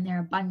themselves and their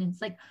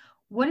abundance? Like,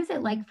 what is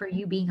it like for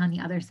you being on the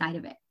other side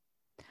of it?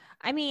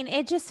 I mean,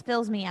 it just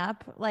fills me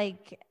up.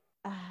 Like,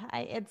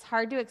 it's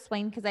hard to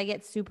explain because I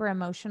get super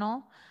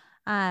emotional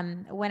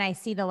when I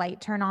see the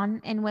light turn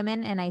on in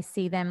women and I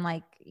see them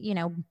like,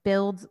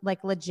 build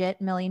like legit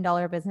 $1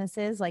 million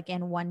businesses like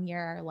in 1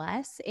 year or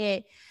less.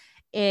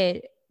 It's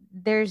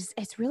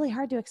really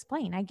hard to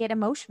explain. I get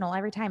emotional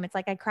every time. It's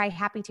like I cry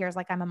happy tears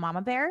like I'm a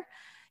mama bear,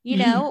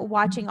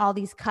 watching all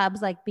these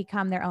cubs like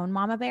become their own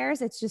mama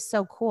bears. It's just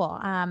so cool.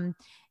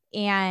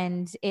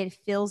 And it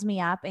fills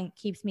me up and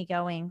keeps me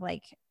going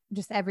like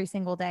just every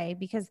single day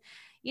because,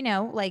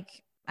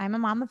 like I'm a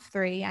mom of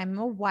 3, I'm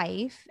a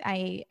wife,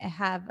 I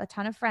have a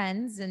ton of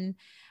friends, and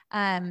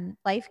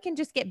life can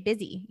just get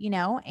busy,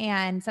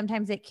 and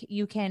sometimes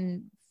you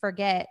can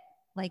forget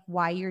like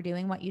why you're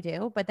doing what you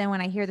do. But then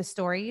when I hear the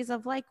stories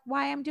of like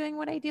why I'm doing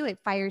what I do, it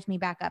fires me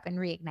back up and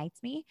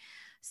reignites me.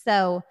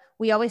 So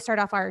we always start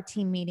off our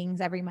team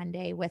meetings every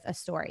Monday with a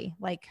story,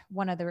 like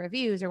one of the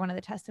reviews or one of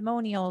the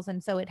testimonials.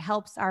 And so it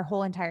helps our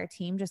whole entire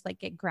team just like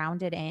get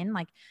grounded in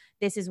like,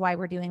 this is why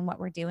we're doing what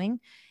we're doing.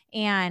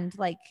 And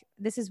like,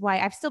 this is why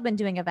I've still been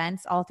doing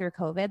events all through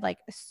COVID, like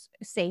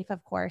safe,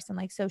 of course, and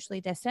like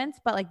socially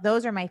distanced, but like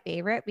those are my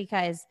favorite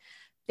because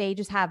they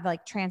just have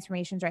like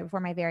transformations right before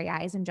my very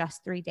eyes in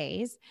just 3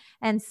 days.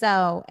 And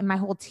my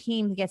whole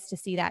team gets to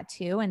see that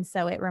too. And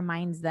so it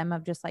reminds them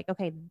of just like,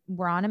 okay,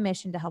 we're on a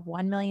mission to help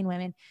 1 million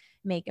women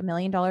make $1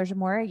 million or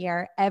more a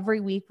year.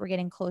 Every week we're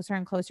getting closer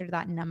and closer to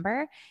that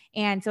number.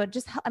 And so it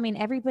just,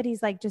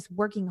 everybody's like just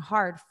working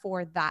hard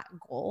for that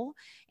goal.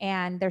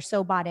 And they're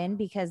so bought in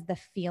because the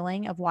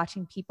feeling of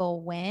watching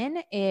people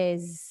win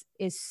is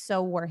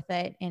so worth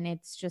it. And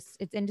it's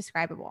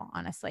indescribable,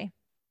 honestly.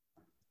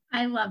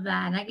 I love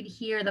that. And I could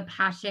hear the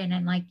passion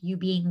and like you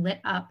being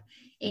lit up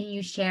in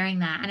you sharing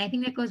that. And I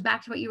think that goes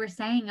back to what you were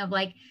saying of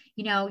like,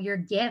 your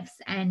gifts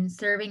and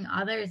serving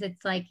others.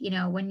 It's like,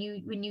 when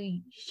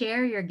you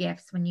share your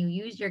gifts, when you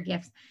use your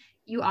gifts,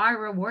 you are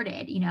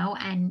rewarded,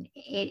 and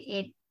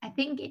I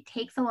think it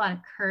takes a lot of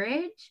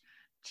courage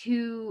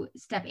to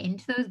step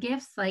into those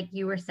gifts. Like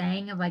you were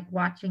saying of like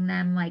watching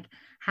them, like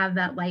have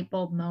that light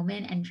bulb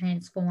moment and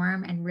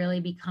transform and really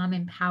become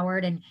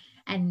empowered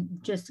and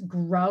just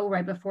grow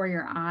right before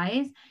your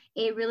eyes.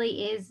 It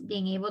really is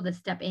being able to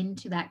step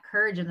into that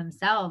courage of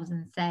themselves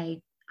and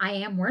say, I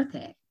am worth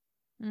it.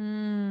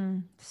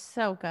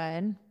 So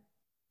good.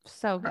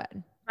 So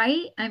good.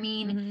 Right? I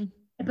mean,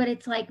 but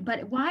it's like,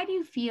 but why do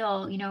you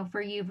feel,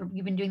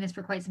 you've been doing this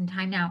for quite some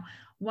time now.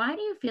 Why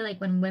do you feel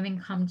like when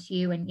women come to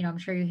you and, I'm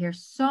sure you hear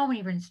so many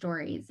different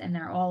stories and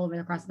they're all over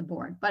across the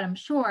board, but I'm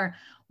sure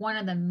one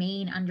of the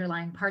main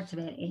underlying parts of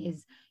it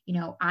is,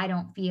 I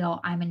don't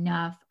feel I'm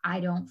enough. I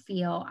don't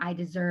feel I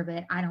deserve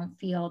it. I don't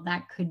feel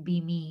that could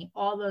be me.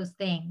 All those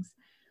things.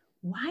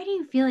 Why do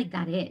you feel like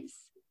that is?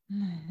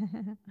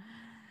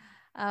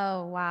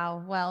 Oh,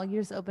 wow. Well, you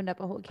just opened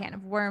up a whole can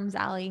of worms,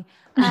 Allie.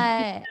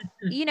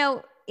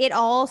 It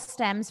all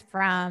stems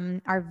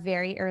from our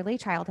very early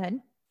childhood.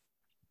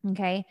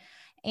 Okay.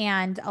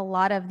 And a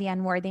lot of the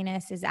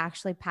unworthiness is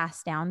actually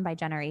passed down by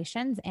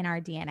generations in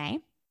our DNA.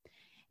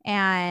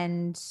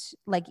 And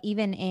like,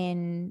 even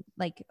in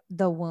like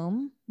the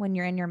womb, when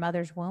you're in your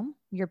mother's womb,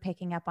 you're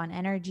picking up on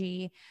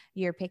energy,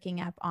 you're picking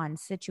up on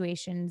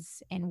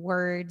situations and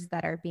words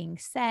that are being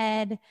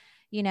said,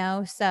 you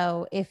know?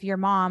 So if your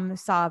mom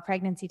saw a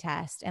pregnancy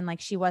test and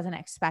like she wasn't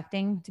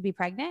expecting to be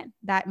pregnant,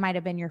 that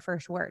might've been your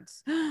first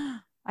words.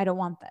 I don't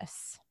want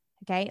this.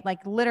 Okay.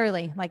 Like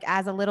literally, like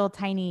as a little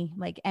tiny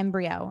like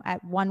embryo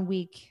at 1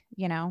 week,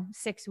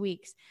 6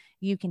 weeks,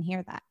 you can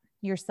hear that.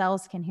 Your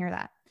cells can hear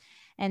that.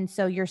 And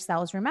so your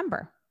cells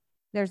remember.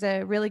 There's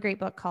a really great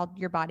book called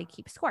Your Body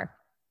Keeps Score.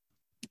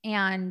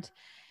 And,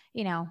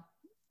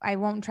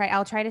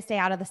 I'll try to stay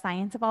out of the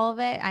science of all of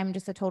it. I'm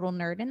just a total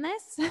nerd in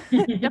this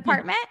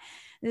department.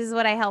 This is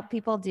what I help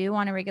people do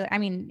on a regular.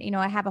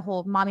 I have a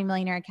whole Mommy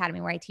Millionaire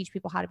Academy where I teach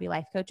people how to be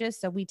life coaches.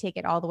 So we take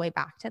it all the way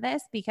back to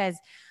this because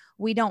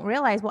we don't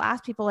realize. We'll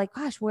ask people like,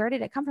 gosh, where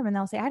did it come from? And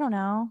they'll say, I don't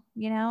know.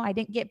 I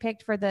didn't get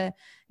picked for the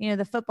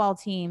football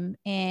team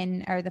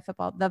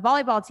the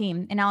volleyball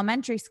team in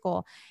elementary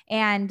school.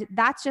 And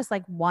that's just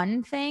like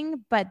one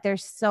thing, but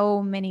there's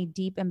so many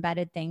deep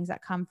embedded things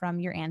that come from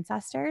your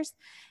ancestors.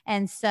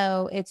 And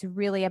so it's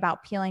really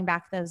about peeling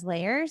back those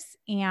layers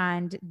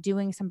and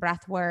doing some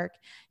breath work,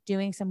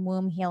 doing some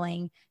womb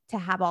healing to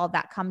have all of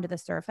that come to the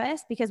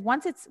surface. Because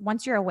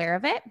once you're aware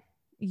of it,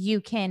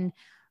 you can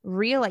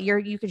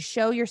you could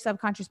show your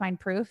subconscious mind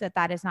proof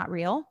that is not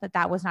real,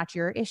 that was not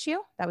your issue.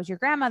 That was your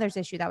grandmother's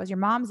issue. That was your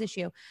mom's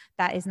issue.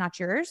 That is not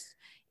yours.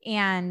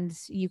 And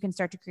you can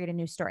start to create a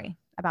new story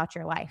about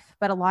your life.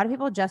 But a lot of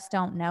people just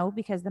don't know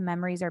because the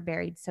memories are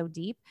buried so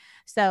deep.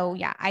 So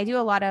yeah, I do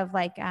a lot of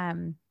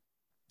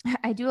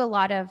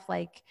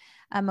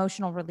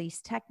emotional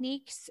release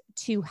techniques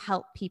to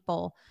help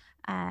people,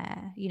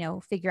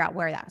 figure out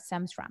where that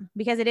stems from,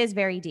 because it is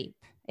very deep.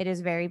 It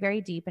is very,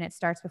 very deep. And it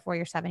starts before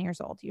you're 7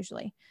 years old,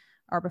 usually,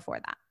 or before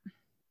that.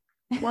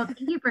 Well, thank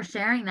you for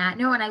sharing that.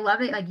 No, and I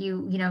love it. Like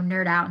you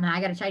nerd out, and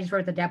I just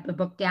wrote the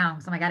book down.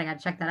 So I gotta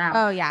check that out.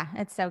 Oh yeah.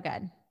 It's so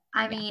good.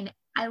 I mean,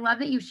 I love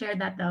that you shared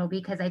that though,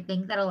 because I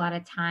think that a lot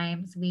of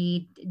times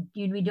we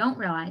don't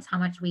realize how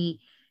much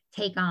we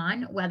take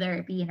on, whether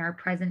it be in our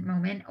present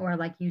moment or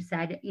like you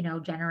said,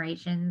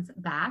 generations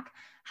back,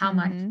 how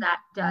much that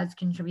does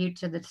contribute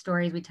to the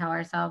stories we tell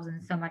ourselves.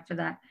 And so much of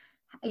that,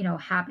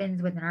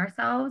 happens within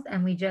ourselves.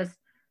 And we just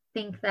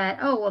think that,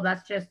 oh, well,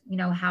 that's just,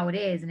 how it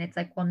is. And it's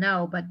like, well,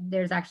 no, but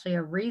there's actually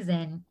a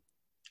reason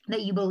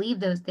that you believe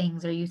those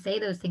things, or you say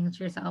those things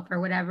to yourself, or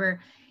whatever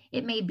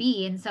it may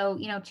be. And so,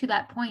 to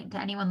that point,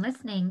 to anyone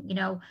listening,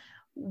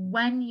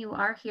 when you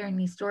are hearing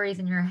these stories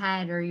in your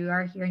head, or you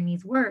are hearing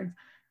these words,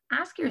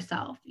 ask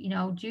yourself,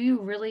 do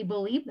you really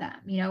believe them?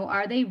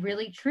 Are they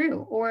really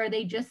true? Or are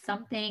they just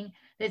something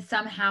that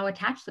somehow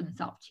attach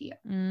themselves to you?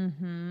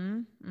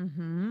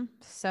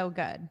 So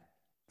good.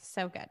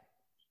 So good.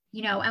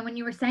 And when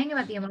you were saying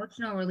about the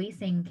emotional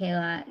releasing,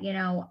 Kayla,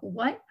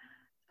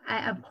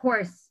 of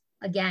course,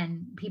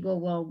 again, people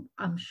will,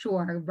 I'm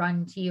sure,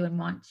 run to you and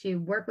want to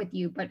work with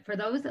you. But for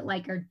those that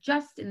are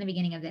just in the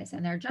beginning of this,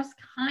 and they're just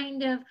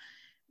kind of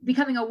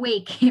becoming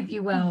awake, if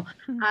you will,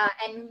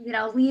 and,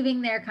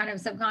 leaving their kind of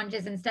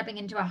subconscious and stepping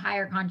into a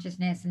higher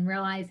consciousness and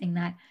realizing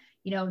that,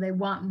 they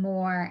want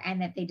more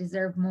and that they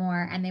deserve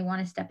more, and they want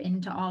to step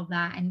into all of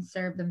that and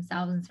serve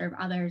themselves and serve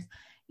others.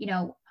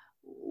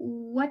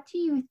 What do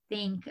you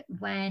think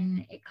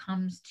when it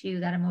comes to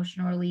that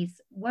emotional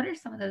release? What are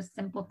some of those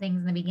simple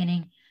things in the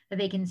beginning that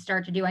they can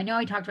start to do? I know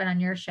I talked about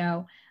on your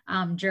show,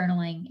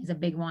 journaling is a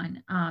big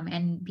one,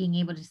 and being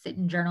able to sit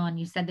and journal. And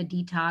you said the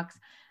detox.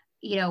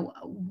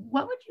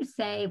 What would you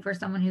say for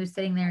someone who's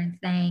sitting there and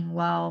saying,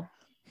 well,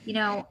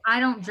 I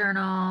don't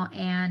journal,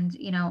 and,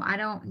 I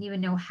don't even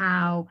know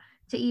how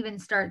to even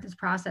start this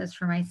process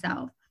for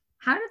myself.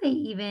 How do they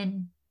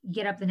even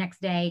get up the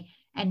next day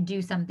and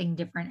do something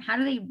different? How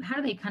do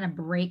they kind of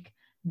break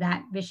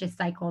that vicious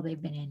cycle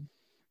they've been in?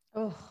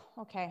 Oh,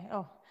 okay.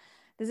 Oh,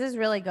 this is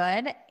really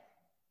good.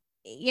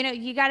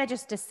 You got to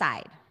just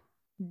decide,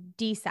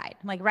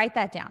 like write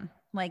that down.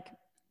 Like,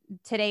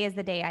 today is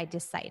the day I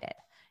decided,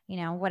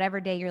 whatever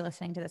day you're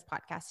listening to this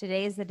podcast,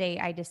 today is the day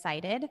I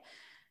decided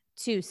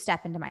to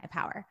step into my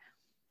power.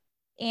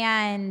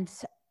 And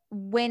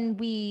when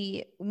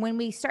we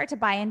start to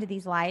buy into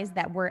these lies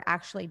that we're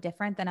actually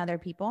different than other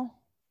people,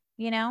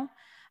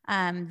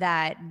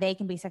 that they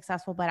can be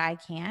successful, but I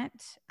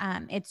can't.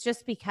 It's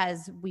just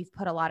because we've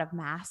put a lot of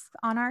masks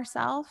on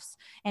ourselves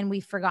and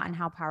we've forgotten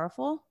how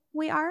powerful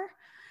we are.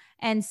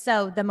 And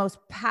so the most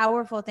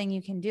powerful thing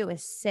you can do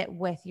is sit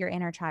with your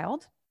inner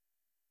child.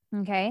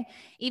 Okay.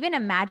 Even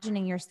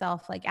imagining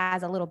yourself like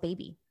as a little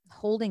baby,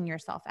 holding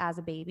yourself as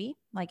a baby,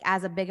 like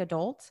as a big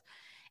adult,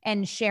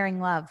 and sharing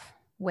love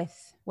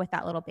with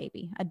that little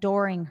baby,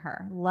 adoring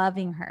her,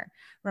 loving her,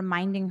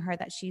 reminding her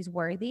that she's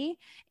worthy.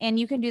 And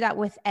you can do that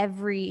with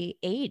every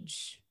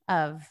age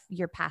of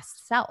your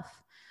past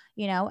self,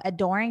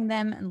 adoring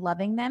them and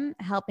loving them,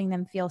 helping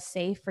them feel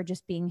safe for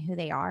just being who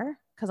they are.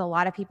 Because a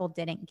lot of people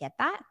didn't get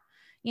that.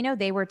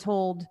 They were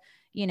told,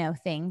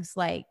 things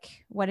like,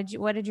 what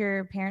did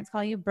your parents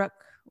call you? Brooke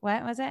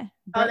What was it?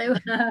 Oh,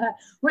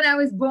 when I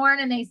was born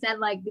and they said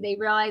like they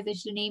realized they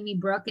should name me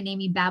Brooke and name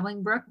me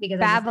Babbling Brook because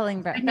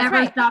Babbling Brook. I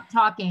never stopped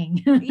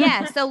talking.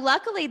 Yeah. So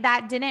luckily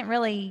that didn't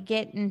really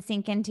get and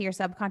sink into your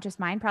subconscious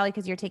mind, probably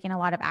because you're taking a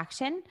lot of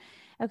action.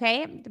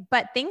 Okay.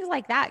 But things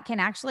like that can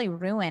actually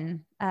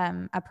ruin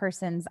a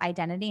person's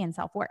identity and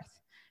self-worth,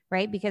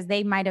 right? Because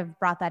they might have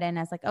brought that in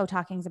as like, oh,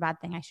 talking's a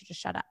bad thing. I should just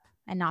shut up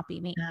and not be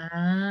me.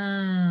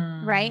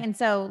 Right. And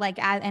so like,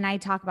 and I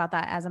talk about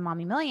that as a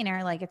mommy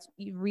millionaire, like it's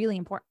really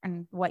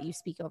important what you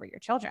speak over your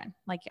children.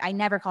 Like I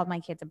never called my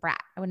kids a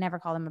brat. I would never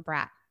call them a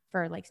brat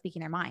for like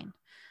speaking their mind.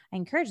 I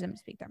encourage them to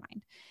speak their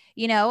mind,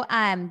 you know,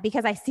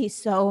 because I see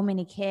so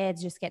many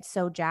kids just get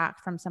so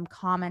jacked from some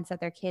comments that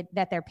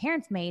their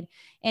parents made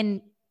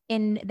and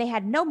they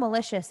had no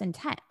malicious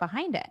intent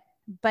behind it,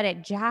 but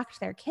it jacked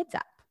their kids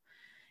up,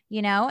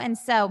 you know? And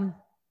so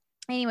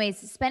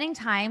anyways, spending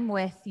time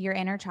with your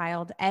inner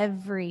child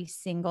every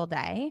single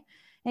day.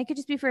 And it could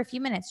just be for a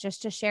few minutes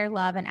just to share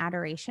love and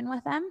adoration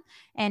with them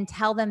and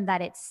tell them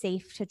that it's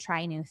safe to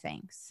try new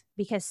things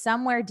because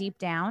somewhere deep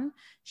down,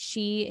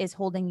 she is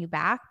holding you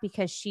back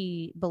because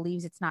she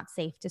believes it's not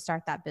safe to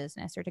start that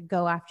business or to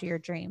go after your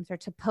dreams or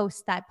to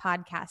post that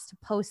podcast, to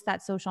post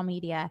that social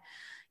media,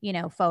 you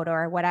know, photo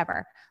or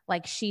whatever.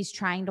 Like she's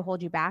trying to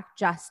hold you back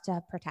just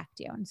to protect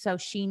you. And so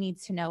she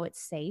needs to know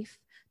it's safe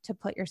to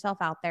put yourself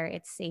out there.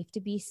 It's safe to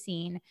be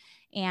seen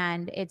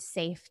and it's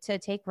safe to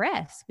take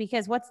risks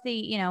because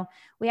we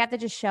have to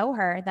just show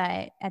her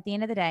that at the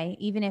end of the day,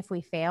 even if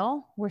we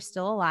fail, we're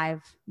still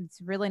alive.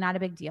 It's really not a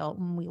big deal.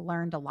 And we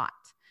learned a lot.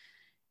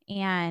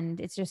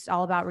 And it's just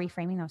all about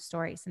reframing those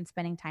stories and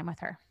spending time with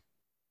her.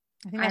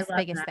 I think that's the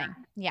biggest thing.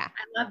 Yeah.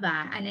 I love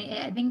that. And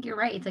I think you're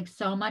right. It's like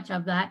so much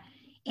of that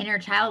inner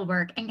child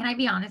work. And can I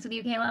be honest with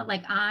you, Kayla?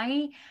 Like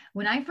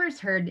when I first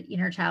heard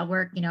inner child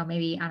work, you know,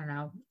 maybe, I don't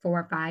know, 4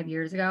 or 5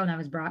 years ago, and that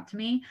was brought to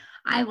me,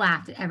 I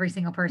laughed at every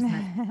single person.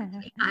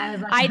 I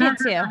was like, I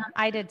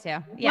did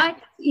too. Yeah.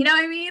 What? You know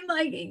what I mean?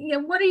 Like, you know,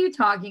 what are you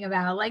talking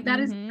about? Like, that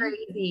is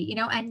crazy, you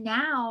know? And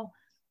now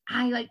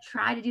I like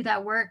try to do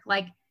that work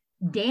like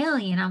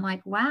daily. And I'm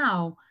like,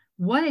 wow,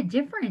 what a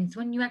difference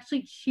when you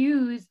actually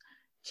choose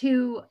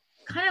to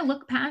kind of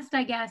look past,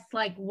 I guess,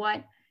 like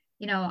what,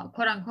 you know,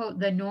 quote unquote,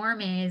 the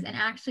norm is and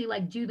actually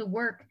like do the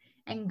work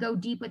and go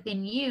deep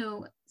within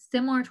you,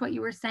 similar to what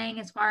you were saying,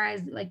 as far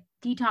as like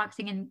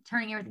detoxing and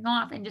turning everything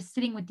off and just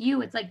sitting with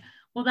you. It's like,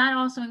 well, that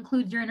also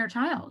includes your inner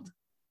child.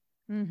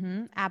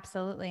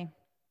 Absolutely.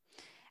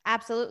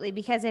 Absolutely.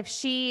 Because if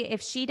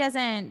she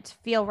doesn't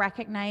feel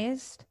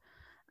recognized,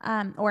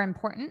 or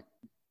important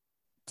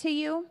to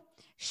you,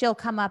 she'll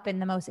come up in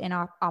the most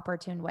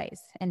inopportune ways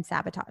and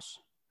sabotage.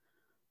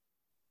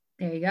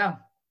 There you go.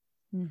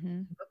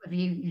 If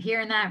you're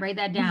hearing that, write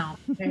that down.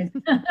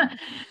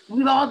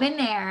 We've all been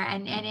there,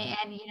 and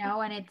you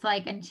know, and it's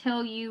like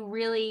until you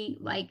really,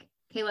 like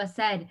Kayla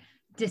said,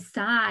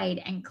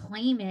 decide and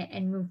claim it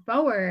and move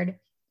forward,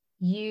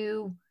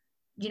 you're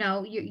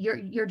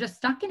just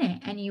stuck in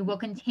it, and you will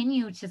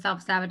continue to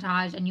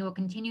self-sabotage, and you will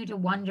continue to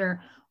wonder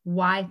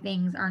why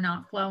things are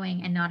not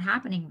flowing and not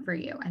happening for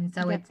you. And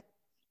so it's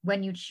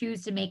when you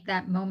choose to make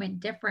that moment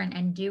different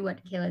and do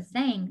what Kayla's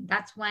saying,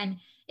 that's when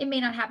it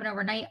may not happen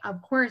overnight.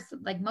 Of course,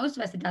 like most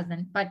of us, it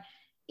doesn't, but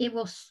it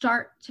will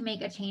start to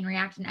make a chain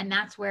reaction. And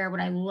that's where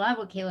what I love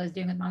what Kayla is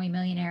doing with Mommy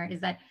Millionaire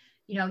is that,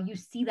 you know, you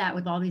see that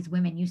with all these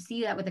women, you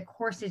see that with the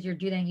courses you're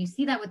doing, you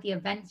see that with the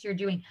events you're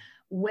doing.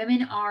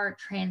 Women are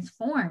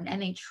transformed and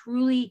they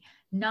truly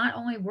not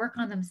only work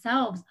on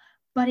themselves,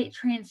 but it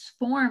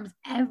transforms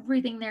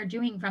everything they're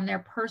doing, from their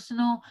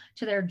personal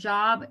to their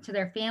job, to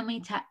their family,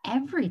 to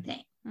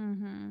everything.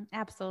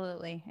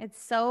 Absolutely.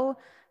 It's so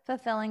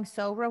fulfilling,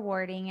 so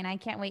rewarding. And I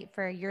can't wait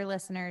for your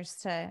listeners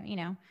to, you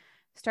know,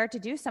 start to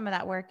do some of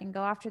that work and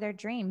go after their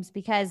dreams,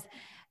 because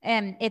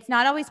it's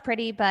not always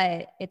pretty,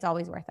 but it's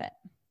always worth it.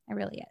 It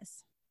really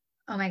is.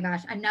 Oh my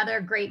gosh. Another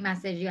great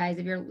message, you guys,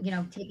 if you're, you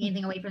know, taking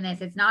anything away from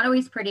this, it's not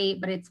always pretty,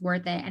 but it's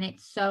worth it. And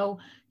it's so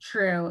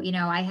true. You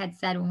know, I had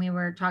said when we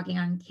were talking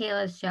on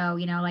Kayla's show,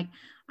 you know, like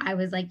I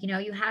was like, you know,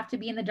 you have to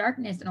be in the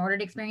darkness in order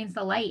to experience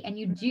the light. And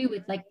you do.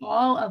 It's like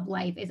all of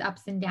life is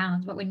ups and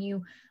downs. But when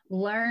you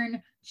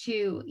learn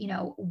to, you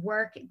know,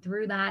 work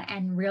through that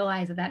and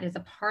realize that that is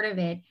a part of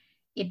it,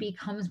 it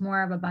becomes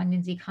more of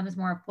abundance, becomes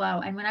more of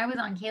flow. And when I was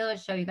on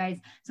Kayla's show, you guys,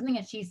 something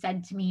that she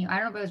said to me, I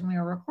don't know if it was when we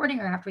were recording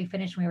or after we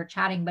finished, when we were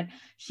chatting, but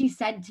she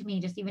said to me,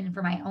 just even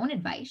for my own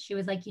advice, she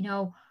was like, you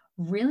know,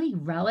 really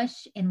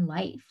relish in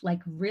life,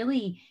 like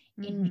really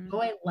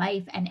enjoy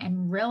life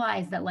and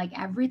realize that like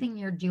everything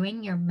you're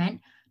doing, you're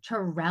meant to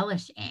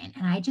relish in.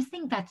 And I just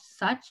think that's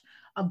such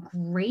a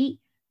great,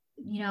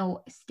 you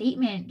know,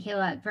 statement,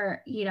 Kayla,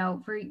 for, you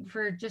know,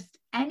 for just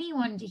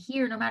anyone to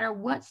hear, no matter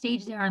what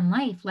stage they're in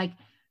life, like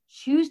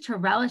choose to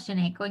relish in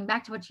it. Going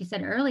back to what she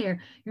said earlier,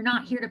 you're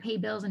not here to pay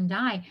bills and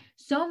die.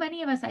 So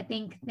many of us, I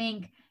think,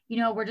 you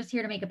know, we're just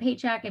here to make a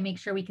paycheck and make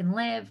sure we can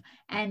live,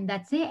 and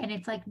that's it. And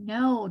it's like,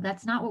 no,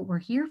 that's not what we're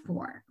here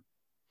for.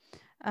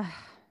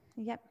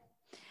 Yep.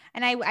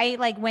 And I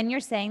like when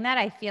you're saying that,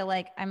 I feel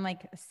like I'm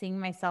like seeing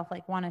myself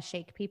like want to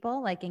shake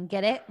people like and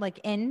get it like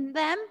in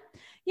them,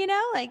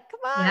 like, come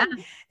on,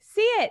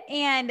 see it.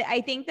 And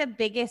I think the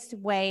biggest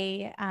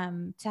way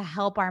to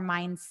help our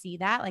minds see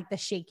that, like the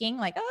shaking,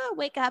 like, oh,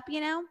 wake up,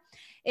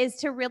 is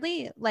to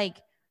really like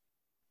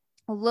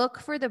look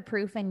for the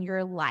proof in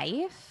your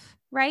life,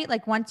 right?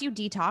 Like once you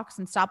detox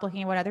and stop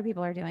looking at what other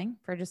people are doing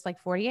for just like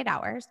 48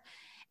 hours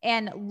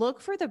and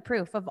look for the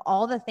proof of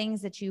all the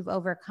things that you've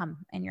overcome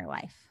in your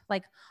life,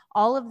 like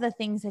all of the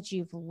things that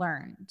you've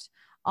learned,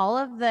 all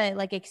of the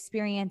like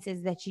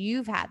experiences that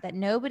you've had that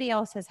nobody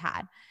else has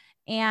had.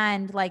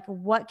 And like,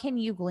 what can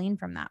you glean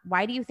from that?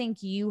 Why do you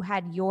think you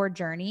had your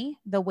journey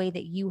the way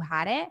that you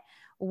had it?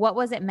 What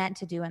was it meant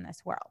to do in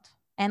this world?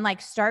 And like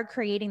start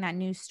creating that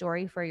new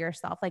story for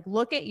yourself. Like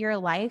look at your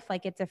life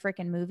like it's a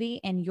freaking movie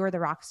and you're the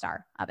rock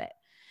star of it,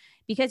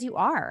 because you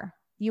are,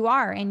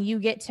 and you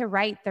get to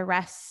write the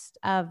rest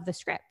of the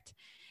script.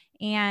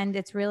 And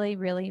it's really,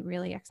 really,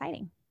 really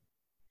exciting.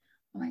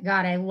 Oh my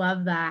God, I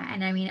love that.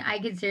 And I mean, I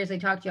could seriously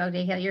talk to you all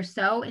day. You're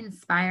so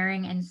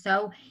inspiring and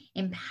so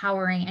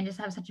empowering, and just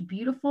have such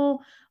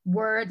beautiful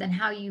words and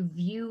how you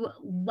view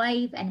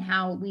life and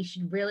how we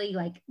should really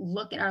like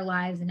look at our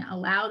lives and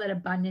allow that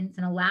abundance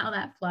and allow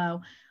that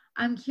flow.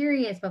 I'm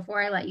curious,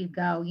 before I let you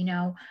go,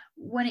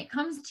 when it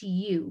comes to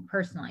you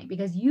personally,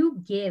 because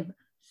you give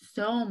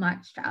so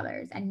much to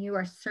others and you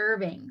are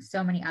serving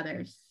so many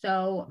others,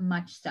 so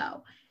much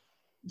so.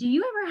 Do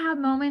you ever have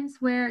moments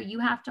where you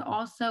have to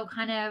also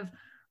kind of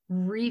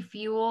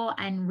refuel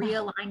and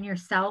realign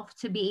yourself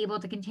to be able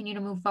to continue to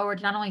move forward,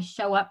 to not only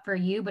show up for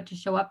you, but to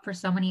show up for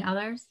so many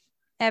others?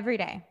 Every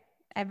day.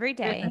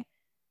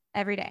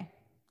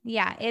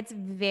 Yeah. It's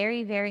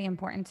very, very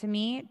important to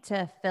me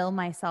to fill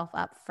myself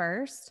up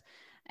first.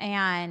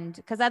 And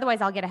because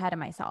otherwise I'll get ahead of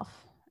myself.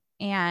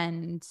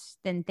 And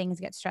then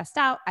things get stressed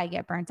out. I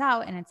get burnt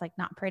out and it's like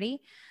not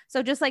pretty.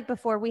 So just like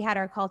before we had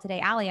our call today,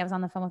 Allie, I was on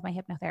the phone with my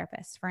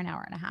hypnotherapist for an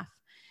hour and a half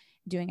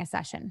doing a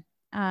session.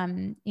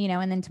 And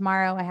then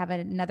tomorrow I have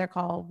another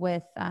call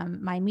with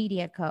my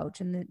media coach.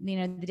 And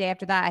the day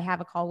after that, I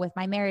have a call with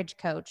my marriage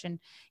coach. And,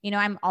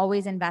 I'm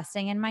always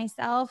investing in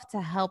myself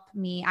to help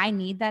me. I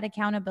need that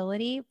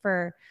accountability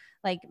for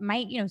like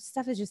my,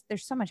 stuff is just,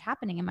 there's so much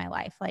happening in my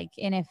life. Like,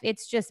 and if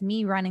it's just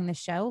me running the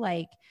show,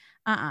 like,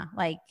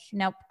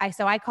 nope.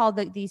 I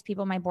called these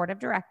people, my board of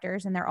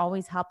directors, and they're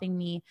always helping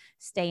me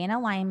stay in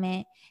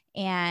alignment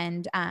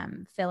and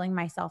filling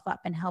myself up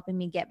and helping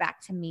me get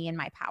back to me and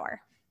my power.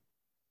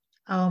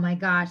 Oh my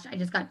gosh. I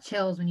just got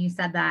chills when you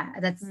said that.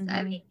 That's,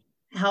 I mean,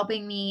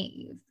 helping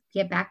me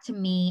get back to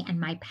me and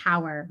my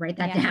power. Write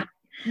that down.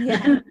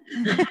 Yeah.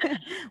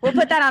 We'll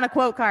put that on a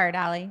quote card,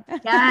 Allie.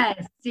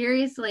 Yes,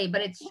 seriously.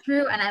 But it's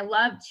true. And I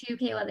love too,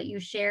 Kayla, that you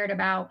shared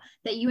about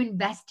that you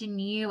invest in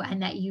you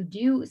and that you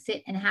do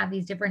sit and have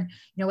these different,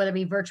 whether it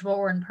be virtual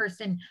or in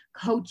person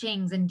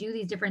coachings and do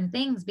these different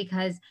things,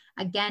 because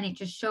again, it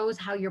just shows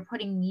how you're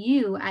putting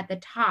you at the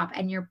top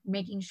and you're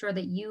making sure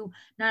that you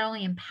not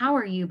only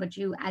empower you, but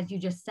you, as you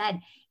just said,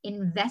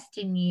 invest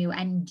in you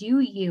and do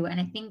you. And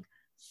I think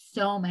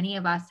so many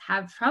of us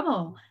have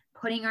trouble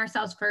putting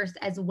ourselves first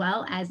as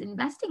well as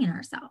investing in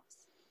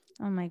ourselves.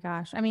 Oh my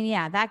gosh. I mean,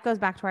 yeah, that goes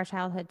back to our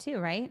childhood too,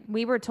 right?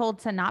 We were told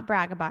to not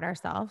brag about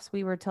ourselves.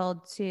 We were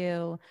told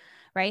to,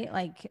 right?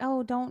 Like,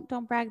 oh, don't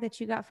brag that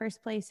you got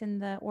first place in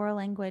the oral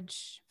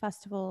language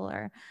festival,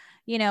 or,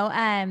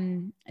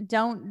 don't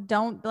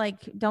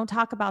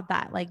talk about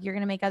that. Like you're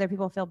going to make other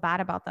people feel bad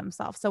about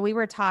themselves. So we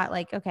were taught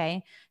like,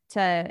 okay,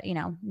 to,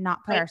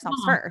 not put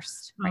ourselves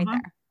first right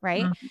there.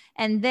 Right.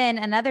 And then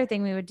another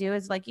thing we would do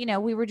is like,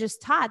 we were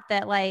just taught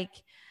that like,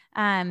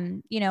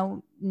 we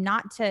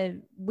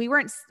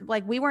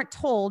weren't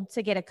told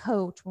to get a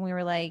coach when we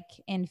were like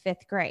in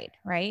 5th grade.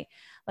 Right.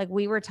 Like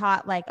we were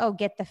taught like, oh,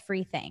 get the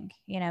free thing,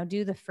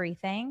 do the free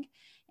thing.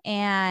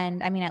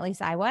 And I mean, at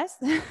least I was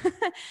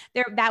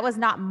that was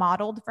not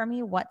modeled for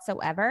me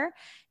whatsoever.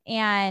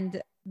 And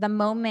the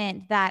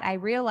moment that I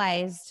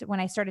realized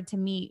when I started to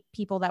meet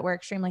people that were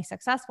extremely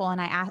successful,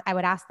 and I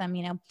would ask them,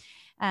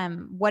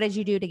 what did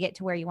you do to get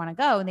to where you want to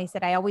go? And they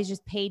said, I always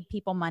just paid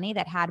people money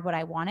that had what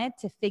I wanted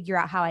to figure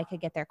out how I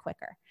could get there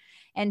quicker.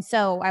 And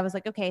so I was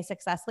like, okay,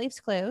 success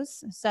leaves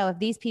clues. So if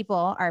these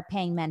people are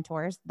paying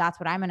mentors, that's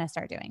what I'm going to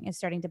start doing, is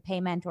starting to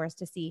pay mentors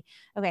to see,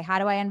 okay, how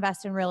do I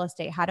invest in real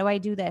estate? How do I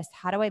do this?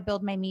 How do I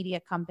build my media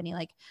company?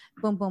 Like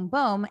boom, boom,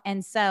 boom.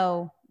 And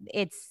so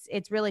it's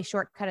really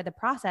shortcutted the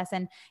process.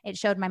 And it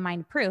showed my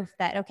mind proof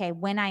that, okay,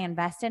 when I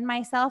invest in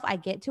myself, I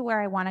get to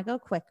where I want to go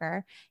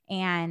quicker.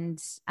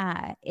 And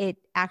it's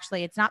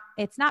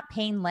not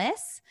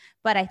painless,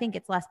 but I think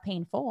it's less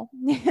painful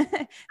because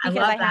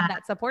I have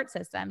that support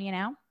system,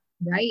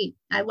 Right.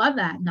 I love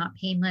that. Not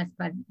painless,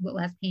 but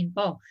less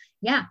painful.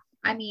 Yeah.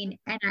 I mean,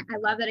 and I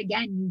love that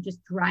again, you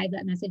just drive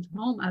that message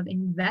home of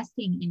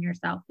investing in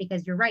yourself,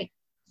 because you're right.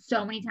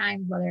 So many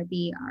times, whether it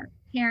be our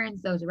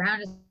parents, those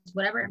around us,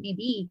 whatever it may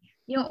be,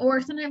 or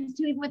sometimes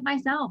too, even with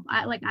myself,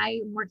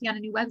 I'm working on a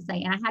new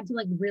website and I had to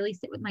like really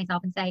sit with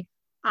myself and say,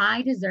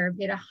 I deserve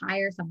to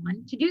hire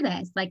someone to do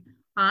this. Like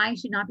I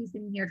should not be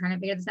sitting here trying to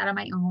figure this out on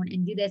my own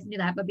and do this and do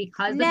that. But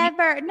because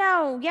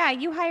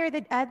you hire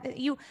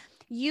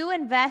you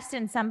invest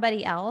in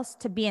somebody else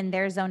to be in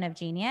their zone of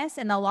genius,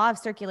 and the law of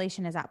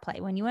circulation is at play.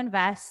 When you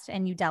invest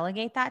and you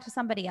delegate that to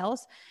somebody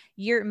else,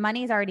 your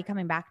money is already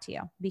coming back to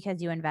you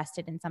because you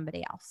invested in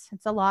somebody else.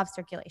 It's the law of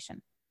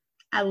circulation.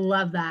 I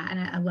love that. And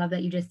I love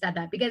that you just said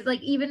that, because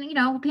like, even,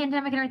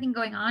 pandemic and everything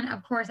going on,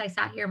 of course I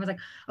sat here and was like,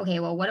 okay,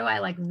 well, what do I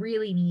like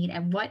really need?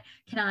 And what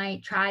can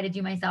I try to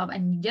do myself?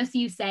 And just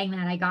you saying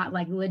that, I got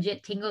like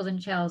legit tingles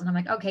and chills. And I'm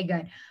like, okay,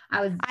 good.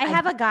 I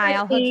have a guy,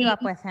 I'll hook you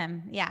up with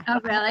him. Yeah. Oh,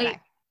 really?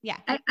 Yeah.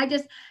 I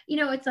just,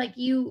 it's like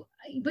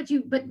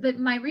but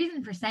my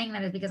reason for saying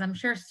that is because I'm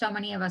sure so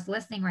many of us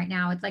listening right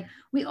now, it's like,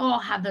 we all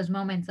have those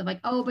moments of like,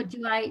 oh, but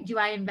do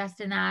I invest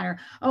in that? Or,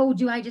 oh,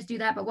 do I just do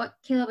that? But what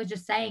Kayla was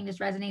just saying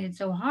just resonated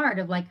so hard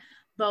of like,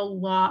 the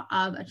law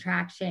of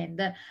attraction,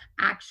 the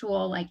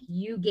actual, like,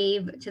 you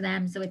gave to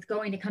them, so it's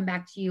going to come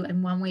back to you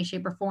in one way,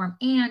 shape, or form.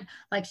 And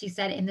like she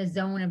said, in the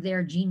zone of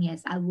their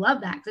genius. I love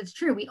that, because it's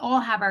true. We all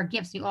have our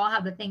gifts. We all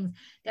have the things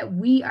that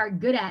we are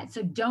good at.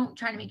 So don't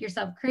try to make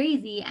yourself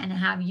crazy and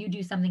have you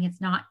do something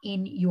that's not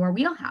in your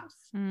wheelhouse.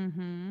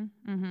 Mm-hmm.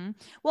 Mm-hmm.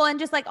 Well, and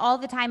just like all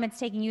the time it's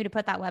taking you to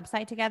put that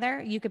website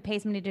together, you could pay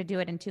somebody to do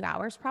it in 2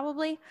 hours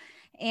probably.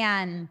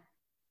 And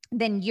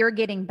then you're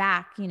getting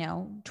back,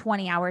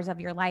 20 hours of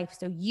your life.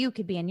 So you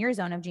could be in your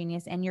zone of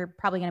genius, and you're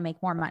probably going to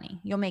make more money.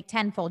 You'll make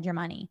tenfold your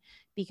money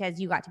because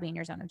you got to be in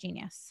your zone of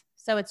genius.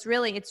 So it's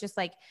just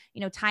like,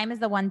 time is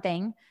the one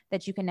thing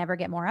that you can never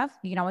get more of.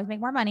 You can always make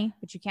more money,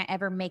 but you can't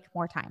ever make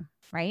more time,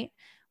 right?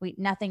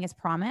 Nothing is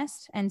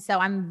promised. And so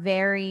I'm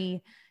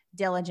very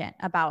diligent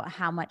about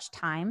how much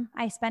time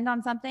I spend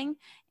on something.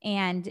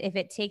 And if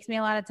it takes me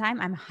a lot of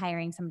time, I'm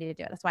hiring somebody to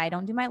do it. That's why I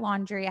don't do my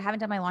laundry. I haven't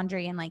done my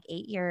laundry in like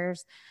 8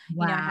 years.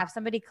 Wow. I have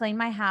somebody clean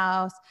my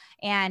house,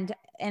 and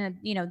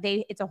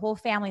it's a whole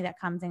family that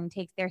comes and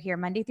they're here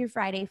Monday through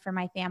Friday for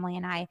my family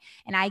and I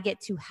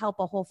get to help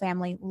a whole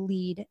family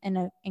lead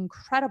an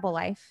incredible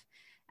life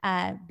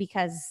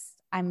because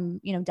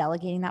I'm,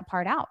 delegating that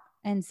part out.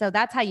 And so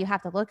that's how you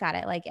have to look at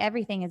it. Like,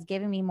 everything is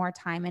giving me more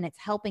time, and it's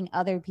helping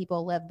other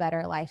people live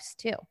better lives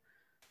too.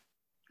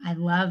 I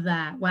love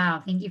that.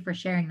 Wow. Thank you for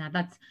sharing that.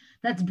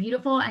 That's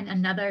beautiful. And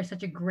another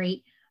such a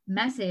great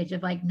message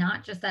of like,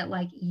 not just that,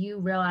 like, you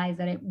realize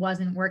that it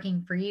wasn't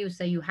working for you,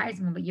 so you hired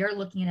someone, but you're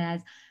looking at it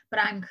as, but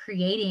I'm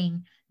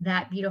creating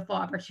that beautiful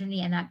opportunity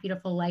and that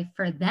beautiful life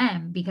for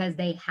them because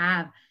they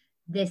have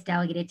this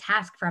delegated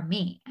task from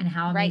me. And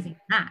how amazing is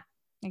that?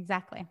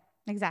 Exactly.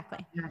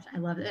 Gosh, I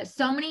love it. There's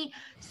so many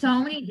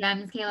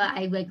gems, Kayla.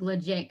 I like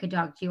legit could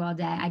talk to you all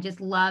day. I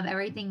just love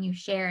everything you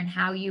share and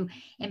how you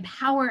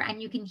empower,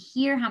 and you can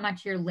hear how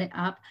much you're lit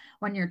up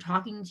when you're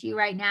talking to you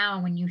right now.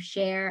 And when you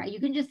share, you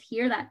can just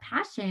hear that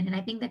passion. And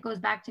I think that goes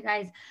back to,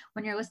 guys,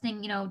 when you're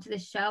listening, to the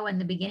show and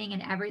the beginning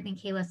and everything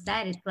Kayla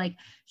said, it's like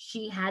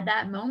she had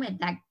that moment,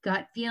 that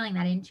gut feeling,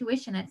 that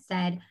intuition that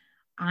said,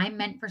 I'm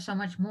meant for so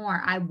much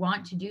more. I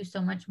want to do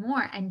so much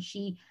more. And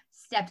she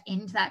stepped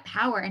into that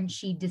power and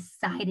she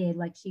decided,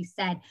 like she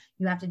said,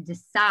 you have to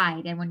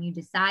decide. And when you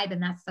decide, then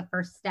that's the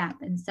first step.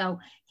 And so,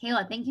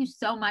 Kayla, thank you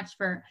so much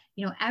for,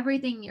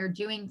 everything you're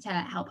doing to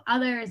help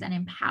others and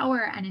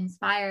empower and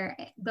inspire.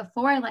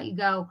 Before I let you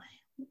go,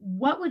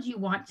 what would you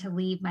want to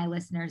leave my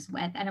listeners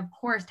with? And of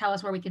course, tell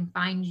us where we can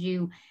find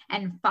you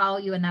and follow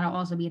you. And that'll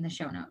also be in the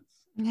show notes.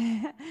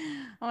 Oh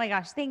my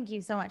gosh. Thank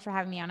you so much for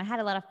having me on. I had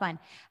a lot of fun.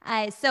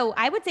 So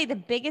I would say the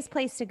biggest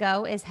place to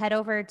go is head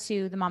over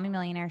to the Mommy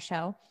Millionaire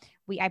Show.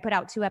 I put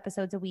out 2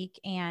 episodes a week,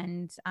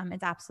 and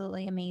it's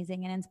absolutely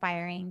amazing and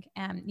inspiring.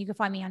 You can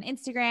find me on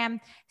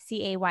Instagram,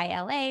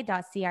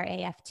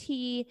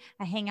 CAYLA.CRAFT.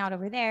 I hang out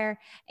over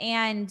there.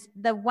 And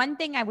the one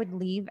thing I would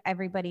leave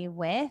everybody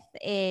with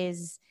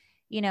is,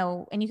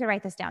 and you can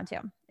write this down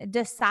too,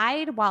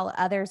 decide while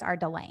others are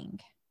delaying.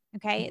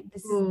 Okay.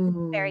 This is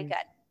very good.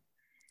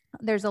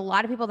 There's a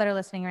lot of people that are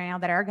listening right now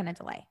that are going to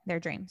delay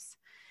their dreams.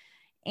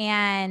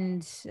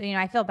 And,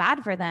 I feel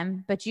bad for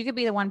them, but you could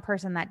be the one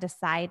person that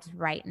decides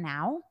right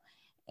now,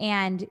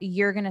 and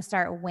you're going to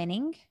start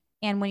winning.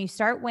 And when you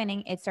start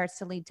winning, it starts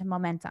to lead to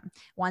momentum.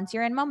 Once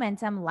you're in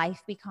momentum,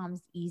 life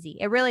becomes easy.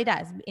 It really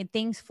does.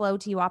 Things flow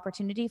to you.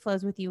 Opportunity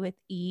flows with you with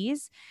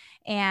ease.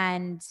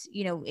 And,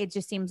 it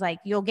just seems like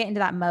you'll get into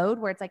that mode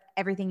where it's like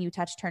everything you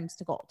touch turns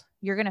to gold.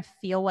 You're going to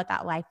feel what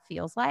that life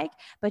feels like,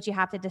 but you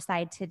have to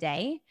decide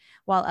today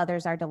while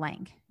others are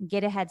delaying.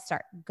 Get a head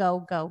start.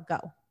 Go, go, go.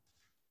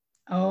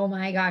 Oh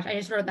my gosh. I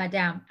just wrote that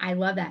down. I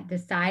love that.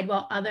 Decide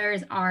while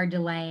others are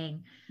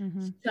delaying.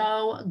 Mm-hmm.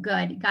 So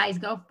good. Guys,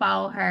 go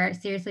follow her.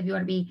 Seriously, if you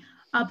want to be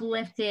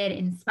uplifted,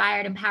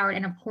 inspired, empowered.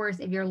 And of course,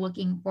 if you're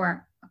looking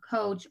for a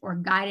coach or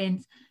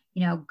guidance,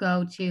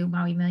 go to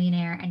Mommy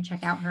Millionaire and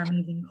check out her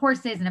amazing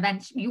courses and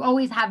events. You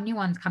always have new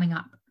ones coming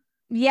up.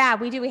 Yeah,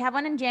 we do. We have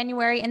one in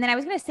January. And then I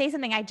was going to say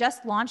something. I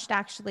just launched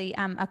actually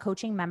a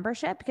coaching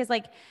membership because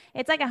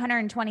it's like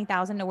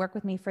 $120,000 to work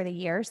with me for the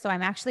year. So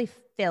I'm actually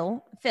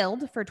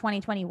filled for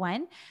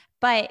 2021.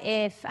 But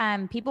if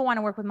people want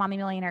to work with Mommy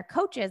Millionaire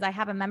coaches, I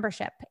have a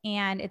membership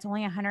and it's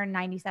only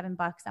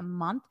 $197 a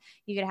month.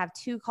 You get to have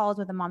 2 calls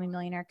with a Mommy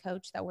Millionaire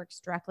coach that works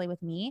directly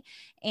with me.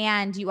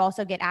 And you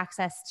also get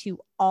access to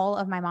all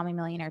of my Mommy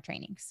Millionaire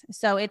trainings.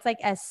 So it's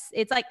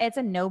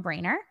a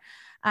no-brainer.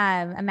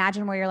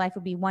 Imagine where your life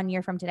would be 1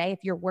 year from today if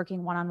you're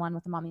working one-on-one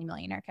with a Mommy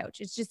Millionaire coach.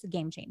 It's just a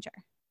game changer.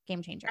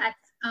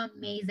 That's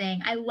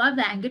amazing. I love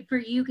that. And good for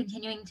you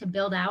continuing to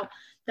build out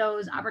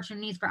those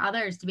opportunities for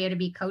others to be able to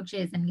be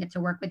coaches and get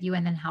to work with you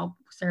and then help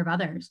serve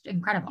others.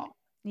 Incredible.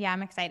 Yeah,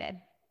 I'm excited.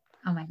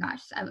 Oh my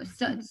gosh.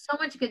 So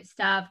much good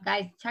stuff.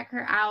 Guys, check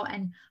her out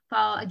and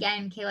follow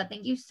again. Kayla,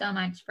 thank you so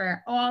much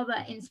for all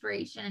the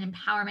inspiration and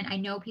empowerment. I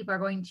know people are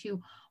going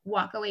to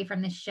walk away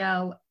from this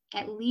show,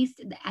 at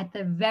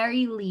the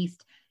very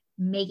least,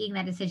 making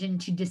that decision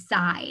to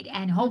decide,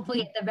 and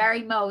hopefully at the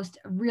very most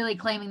really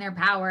claiming their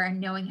power and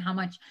knowing how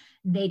much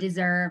they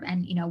deserve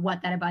and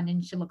what that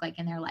abundance should look like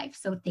in their life.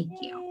 So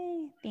thank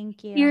you.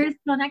 Thank you. Here's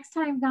till next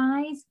time,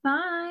 guys.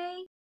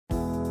 Bye.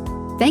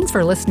 Thanks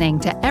for listening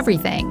to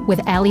Everything with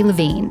Allie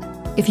Levine.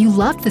 If you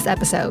loved this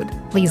episode,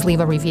 please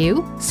leave a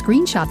review,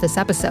 screenshot this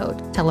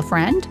episode, tell a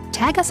friend,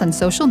 tag us on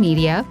social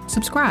media,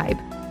 subscribe.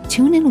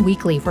 Tune in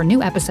weekly for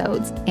new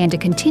episodes and to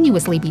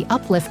continuously be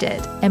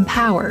uplifted,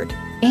 empowered,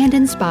 and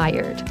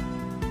inspired.